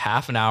 spend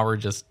half an hour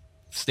just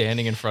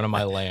standing in front of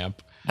my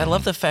lamp. I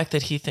love the fact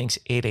that he thinks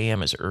 8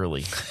 a.m. is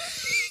early.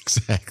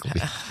 Exactly.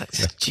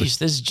 Jeez,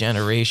 this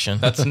generation.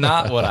 That's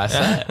not what I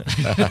said.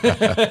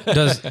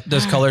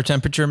 Does color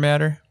temperature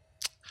matter?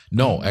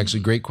 No,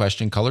 actually, great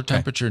question. Color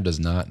temperature does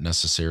not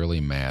necessarily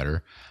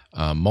matter.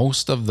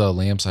 Most of the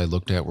lamps I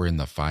looked at were in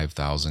the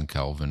 5,000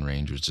 Kelvin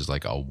range, which is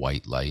like a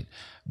white light.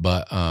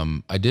 But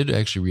I did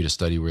actually read a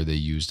study where they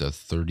used a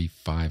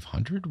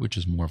 3,500, which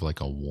is more of like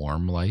a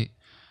warm light.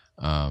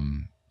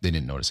 They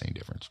didn't notice any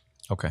difference.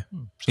 Okay.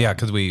 Yeah,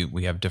 because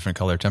we have different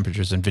color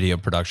temperatures in video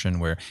production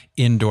where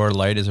indoor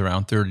light is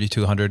around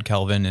 3,200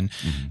 Kelvin and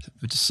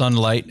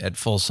sunlight at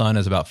full sun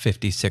is about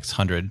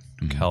 5,600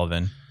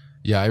 Kelvin.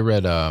 Yeah, I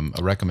read a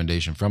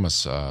recommendation from a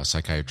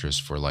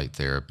psychiatrist for light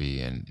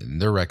therapy, and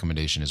their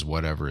recommendation is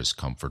whatever is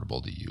comfortable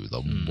to you.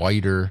 The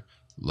whiter,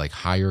 like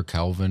higher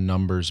Kelvin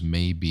numbers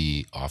may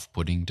be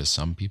off-putting to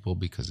some people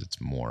because it's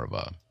more of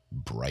a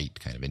bright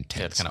kind of intense.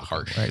 Yeah, it's kind of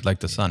harsh. Right, like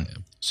the sun.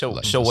 So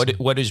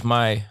what is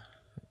my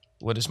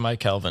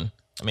Kelvin?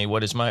 I mean,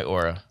 what is my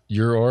aura?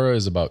 Your aura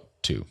is about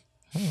 2.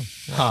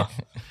 Huh.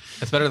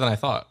 It's better than I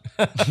thought.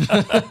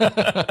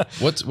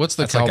 What's the That's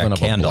like Kelvin a of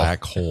candle. a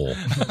black hole?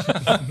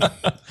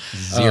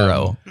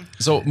 0.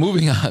 So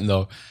moving on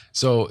though.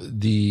 So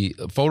the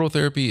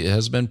phototherapy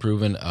has been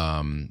proven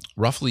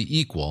roughly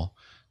equal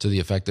to the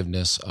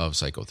effectiveness of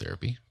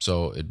psychotherapy.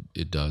 So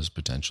it does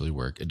potentially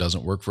work. It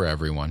doesn't work for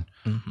everyone,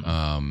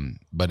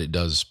 but it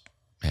does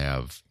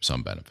have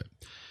some benefit.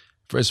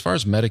 As far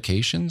as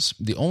medications,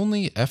 the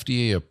only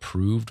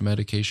FDA-approved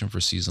medication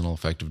for seasonal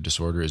affective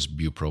disorder is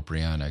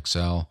bupropion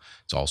XL.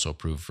 It's also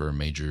approved for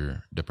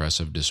major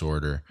depressive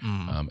disorder.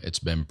 It's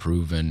been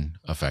proven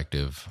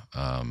effective.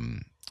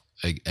 And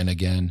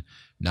again,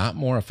 not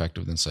more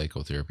effective than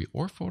psychotherapy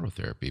or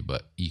phototherapy,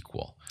 but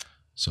equal.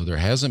 So there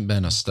hasn't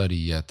been a study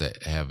yet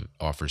that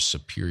offers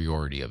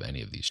superiority of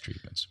any of these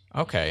treatments.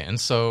 Okay, and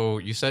so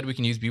you said we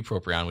can use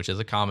bupropion, which is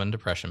a common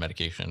depression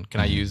medication. Can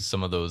I use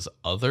some of those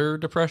other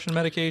depression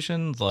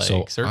medications like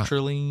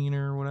sertraline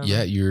or whatever?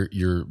 Yeah,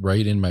 you're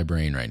right in my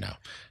brain right now.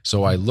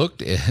 So I looked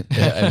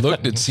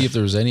to see if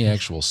there was any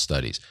actual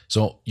studies.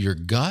 So your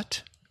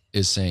gut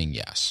is saying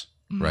yes,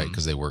 right?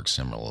 Because they work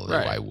similarly.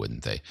 Right. Why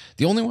wouldn't they?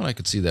 The only one I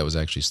could see that was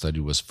actually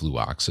studied was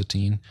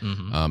fluoxetine,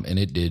 and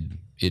it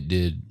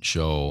did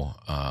show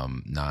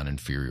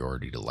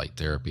non-inferiority to light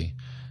therapy.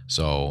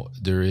 So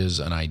there is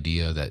an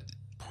idea that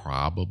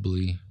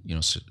probably,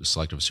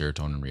 selective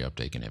serotonin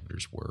reuptake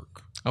inhibitors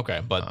work.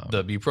 Okay, but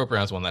the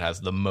bupropion is one that has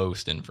the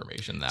most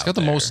information. It's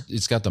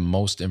got the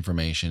most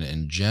information,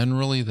 and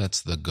generally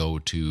that's the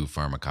go-to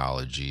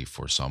pharmacology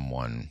for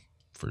someone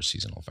for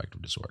seasonal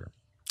affective disorder.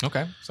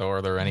 Okay, so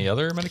are there any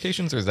other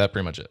medications, or is that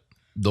pretty much it?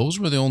 Those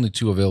were the only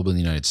two available in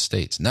the United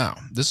States. Now,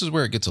 this is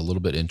where it gets a little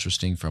bit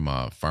interesting from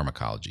a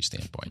pharmacology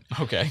standpoint.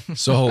 Okay.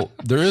 So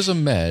there is a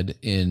med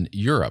in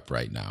Europe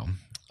right now.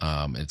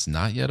 It's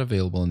not yet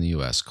available in the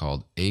U.S.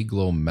 called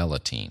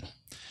aglomelatine.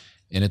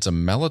 And it's a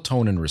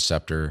melatonin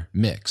receptor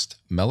mixed,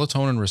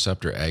 melatonin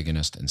receptor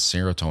agonist and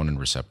serotonin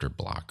receptor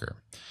blocker.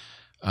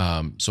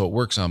 So it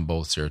works on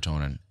both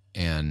serotonin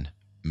and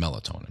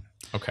melatonin.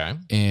 Okay.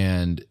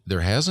 And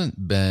there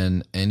hasn't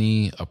been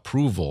any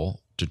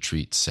approval to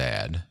treat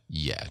SAD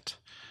yet,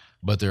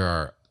 but there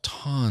are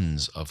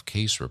tons of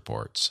case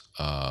reports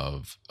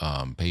of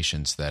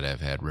patients that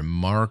have had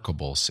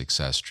remarkable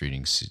success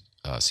treating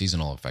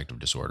seasonal affective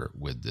disorder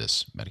with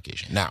this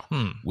medication. Now,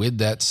 with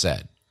that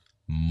said,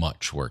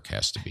 much work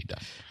has to be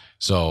done.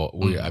 So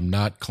I'm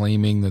not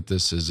claiming that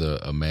this is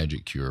a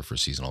magic cure for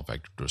seasonal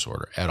affective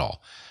disorder at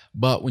all.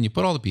 But when you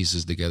put all the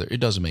pieces together, it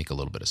does make a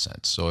little bit of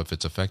sense. So if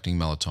it's affecting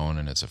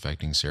melatonin, it's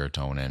affecting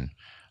serotonin.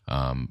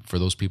 For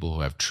those people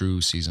who have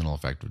true seasonal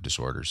affective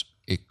disorders,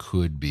 it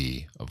could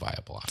be a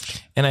viable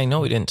option. And I know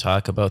we didn't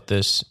talk about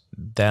this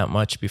that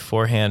much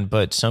beforehand,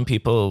 but some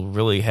people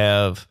really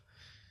have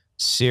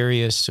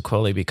serious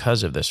sequelae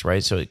because of this,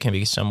 right? So it can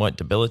be somewhat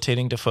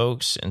debilitating to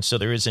folks. And so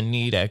there is a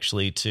need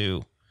actually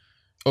to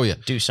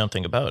do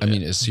something about it. I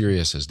mean, as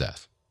serious as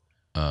death.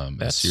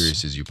 As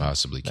serious as you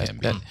possibly can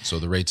be. So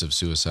the rates of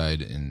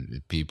suicide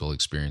in people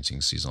experiencing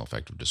seasonal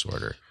affective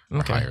disorder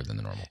are higher than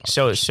the normal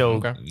population.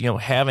 So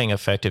having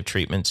effective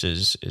treatments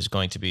is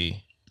going to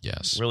be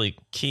really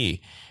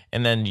key.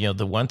 And then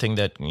the one thing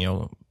that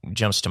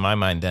jumps to my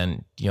mind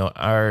then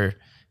are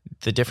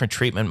the different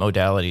treatment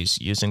modalities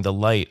using the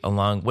light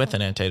along with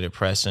an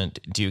antidepressant.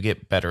 Do you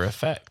get better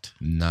effect?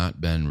 Not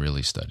been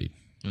really studied.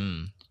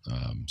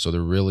 So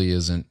there really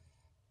isn't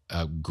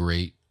a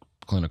great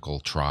clinical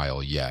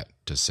trial yet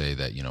to say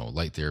that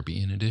light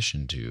therapy in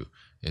addition to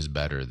is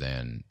better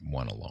than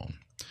one alone.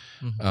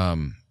 A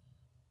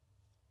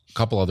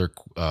couple other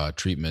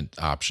treatment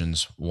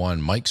options.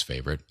 One, Mike's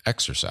favorite,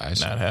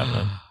 exercise. Not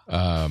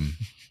happening.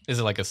 Is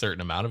it like a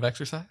certain amount of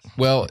exercise?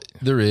 Well,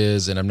 there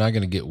is, and I'm not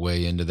going to get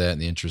way into that in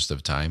the interest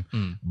of time.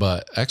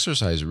 But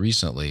exercise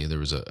recently, there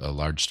was a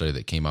large study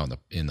that came out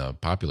in the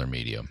popular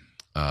media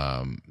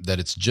that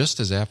it's just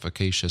as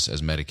efficacious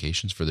as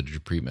medications for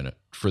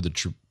the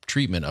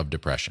treatment of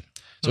depression.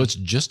 So it's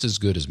just as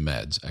good as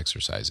meds,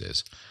 exercise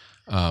is,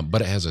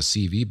 but it has a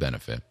CV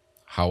benefit.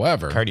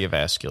 However,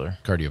 cardiovascular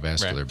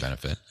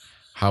benefit.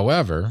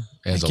 However,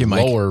 it has a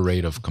lower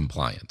rate of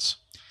compliance.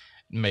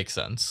 Makes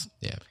sense.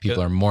 Yeah,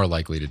 people are more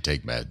likely to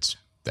take meds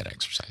than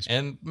exercise.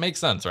 And makes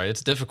sense, right?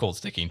 It's difficult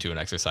sticking to an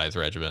exercise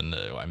regimen.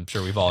 I'm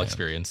sure we've all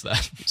experienced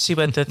that. See,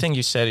 but the thing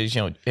you said is,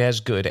 as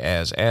good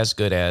as.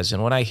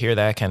 And when I hear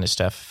that kind of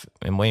stuff,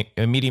 it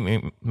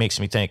immediately makes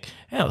me think,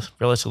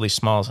 relatively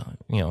small,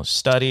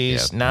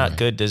 studies, not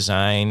good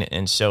design.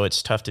 And so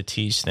it's tough to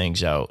tease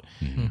things out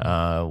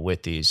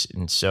with these.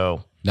 And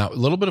so now a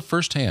little bit of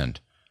firsthand,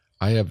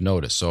 I have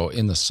noticed. So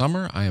in the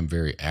summer, I am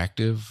very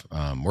active,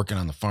 working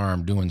on the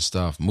farm, doing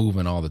stuff,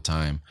 moving all the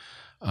time.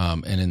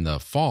 And in the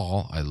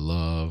fall, I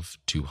love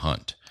to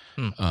hunt,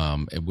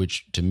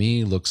 which to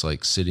me looks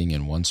like sitting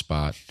in one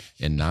spot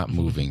and not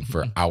moving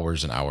for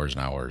hours and hours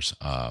and hours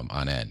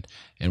on end.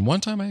 And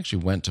one time I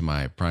actually went to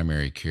my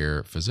primary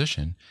care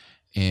physician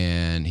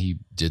and he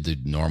did the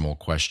normal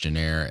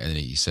questionnaire and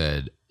he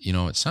said,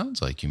 it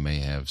sounds like you may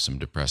have some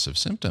depressive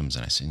symptoms.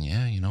 And I said,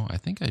 yeah, I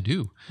think I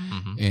do.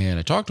 And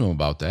I talked to him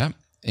about that.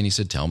 And he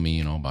said, tell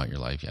me, about your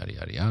life, yada,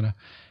 yada, yada.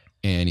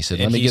 And he said,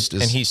 let me get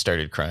this. And he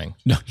started crying.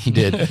 No, he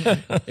did.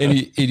 and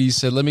he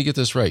said, let me get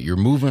this right. You're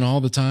moving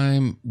all the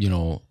time,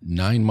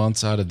 9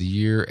 months out of the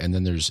year. And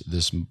then there's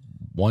this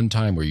one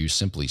time where you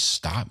simply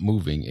stop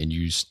moving and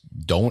you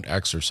don't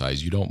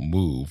exercise. You don't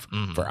move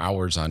for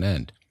hours on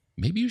end.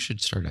 Maybe you should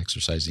start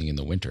exercising in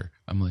the winter.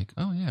 I'm like,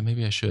 oh yeah,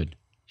 maybe I should.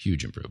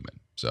 Huge improvement.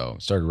 So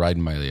started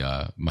riding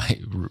my my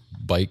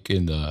bike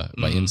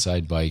my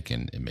inside bike,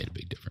 and it made a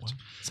big difference.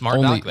 Smart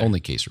only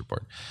case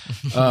report.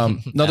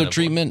 Another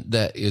treatment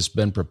that has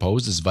been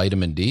proposed is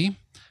vitamin D,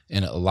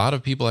 and a lot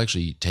of people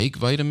actually take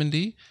vitamin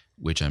D,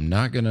 which I'm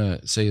not going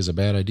to say is a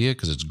bad idea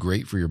because it's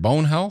great for your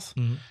bone health.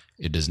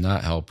 It does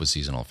not help with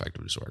seasonal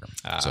affective disorder.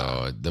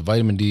 So the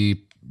vitamin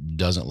D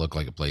doesn't look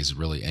like it plays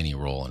really any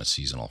role in a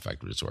seasonal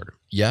affective disorder.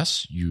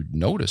 Yes, you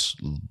notice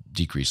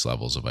decreased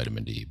levels of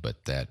vitamin D,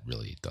 but that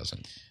really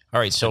doesn't. All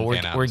right, so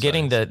we're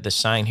getting the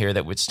sign here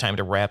that it's time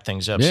to wrap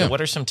things up. Yeah. So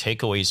what are some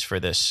takeaways for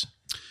this?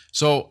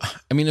 So,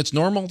 I mean, it's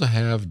normal to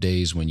have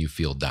days when you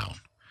feel down.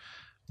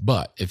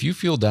 But if you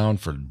feel down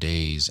for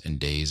days and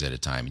days at a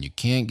time and you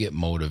can't get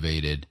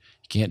motivated,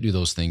 you can't do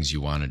those things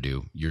you want to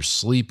do, you're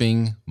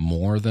sleeping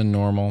more than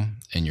normal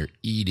and you're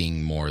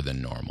eating more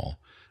than normal,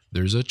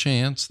 there's a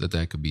chance that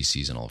that could be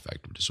seasonal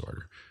affective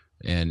disorder.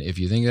 And if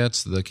you think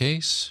that's the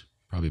case,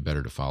 probably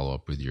better to follow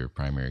up with your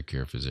primary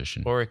care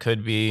physician. Or it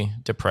could be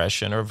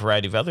depression or a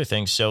variety of other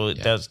things. So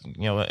it does,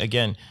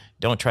 again,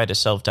 don't try to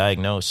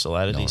self-diagnose a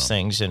lot of these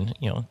things, and,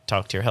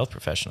 talk to your health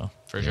professional.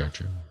 For sure.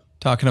 True.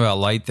 Talking about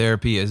light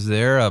therapy, is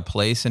there a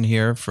place in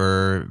here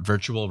for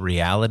virtual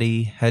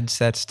reality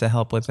headsets to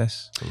help with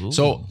this? Ooh.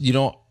 So,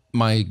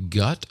 my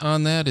gut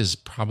on that is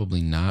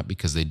probably not,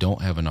 because they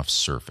don't have enough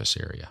surface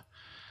area.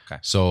 Okay.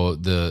 So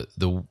the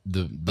light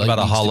about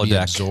a needs to be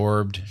holodeck?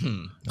 absorbed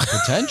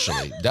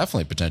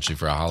potentially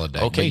for a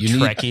holodeck. Okay, But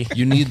Trekkie.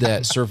 you need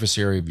that surface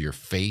area of your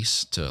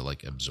face to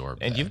absorb.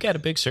 And that. you've got a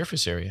big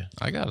surface area.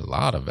 I got a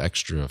lot of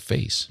extra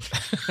face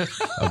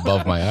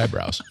above my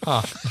eyebrows.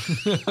 All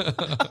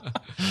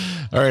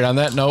right. On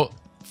that note,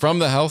 from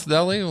the Health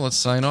Deli, let's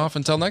sign off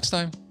until next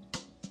time.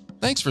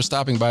 Thanks for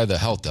stopping by the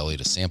Health Deli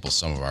to sample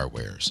some of our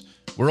wares.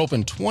 We're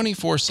open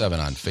 24/7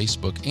 on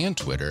Facebook and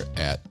Twitter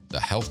at The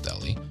Health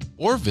Deli,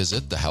 or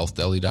visit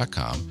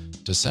thehealthdeli.com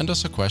to send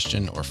us a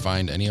question or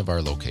find any of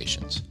our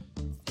locations.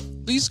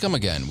 Please come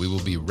again. We will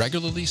be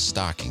regularly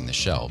stocking the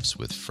shelves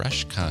with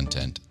fresh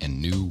content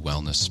and new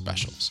wellness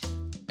specials.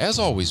 As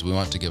always, we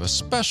want to give a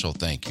special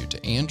thank you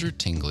to Andrew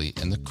Tingley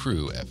and the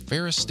crew at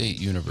Ferris State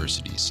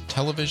University's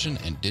Television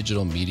and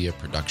Digital Media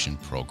Production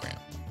Program.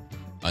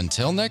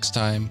 Until next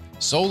time,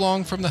 so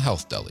long from the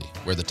Health Deli,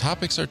 where the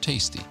topics are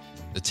tasty,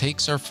 the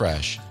takes are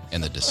fresh,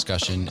 and the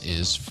discussion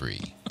is free.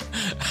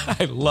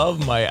 I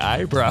love my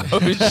eyebrows.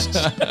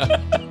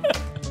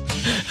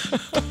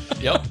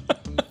 Yep.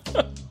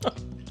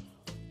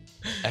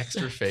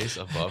 Extra face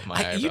above my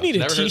eyebrows. You need a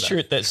Never heard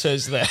T-shirt that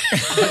says that.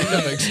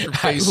 Extra I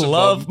face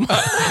love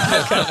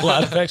I've got a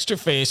lot of extra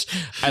face.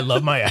 I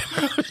love my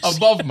eyebrows.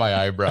 above my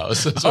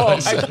eyebrows. That's what I I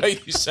said.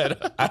 thought you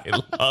said I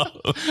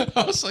love.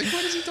 I was like,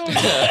 what is he talking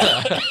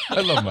about?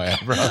 I love my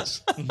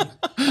eyebrows.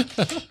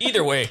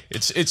 Either way,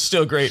 it's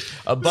still great.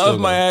 Above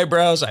my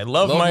eyebrows, I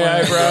love my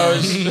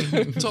eyebrows.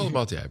 It's all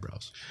about the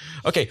eyebrows.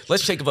 Okay,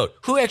 let's take a vote.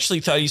 Who actually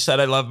thought you said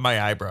I love my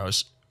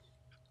eyebrows?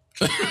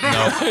 No,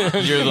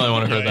 you're the only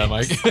one who heard that,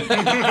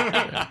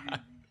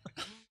 Mike.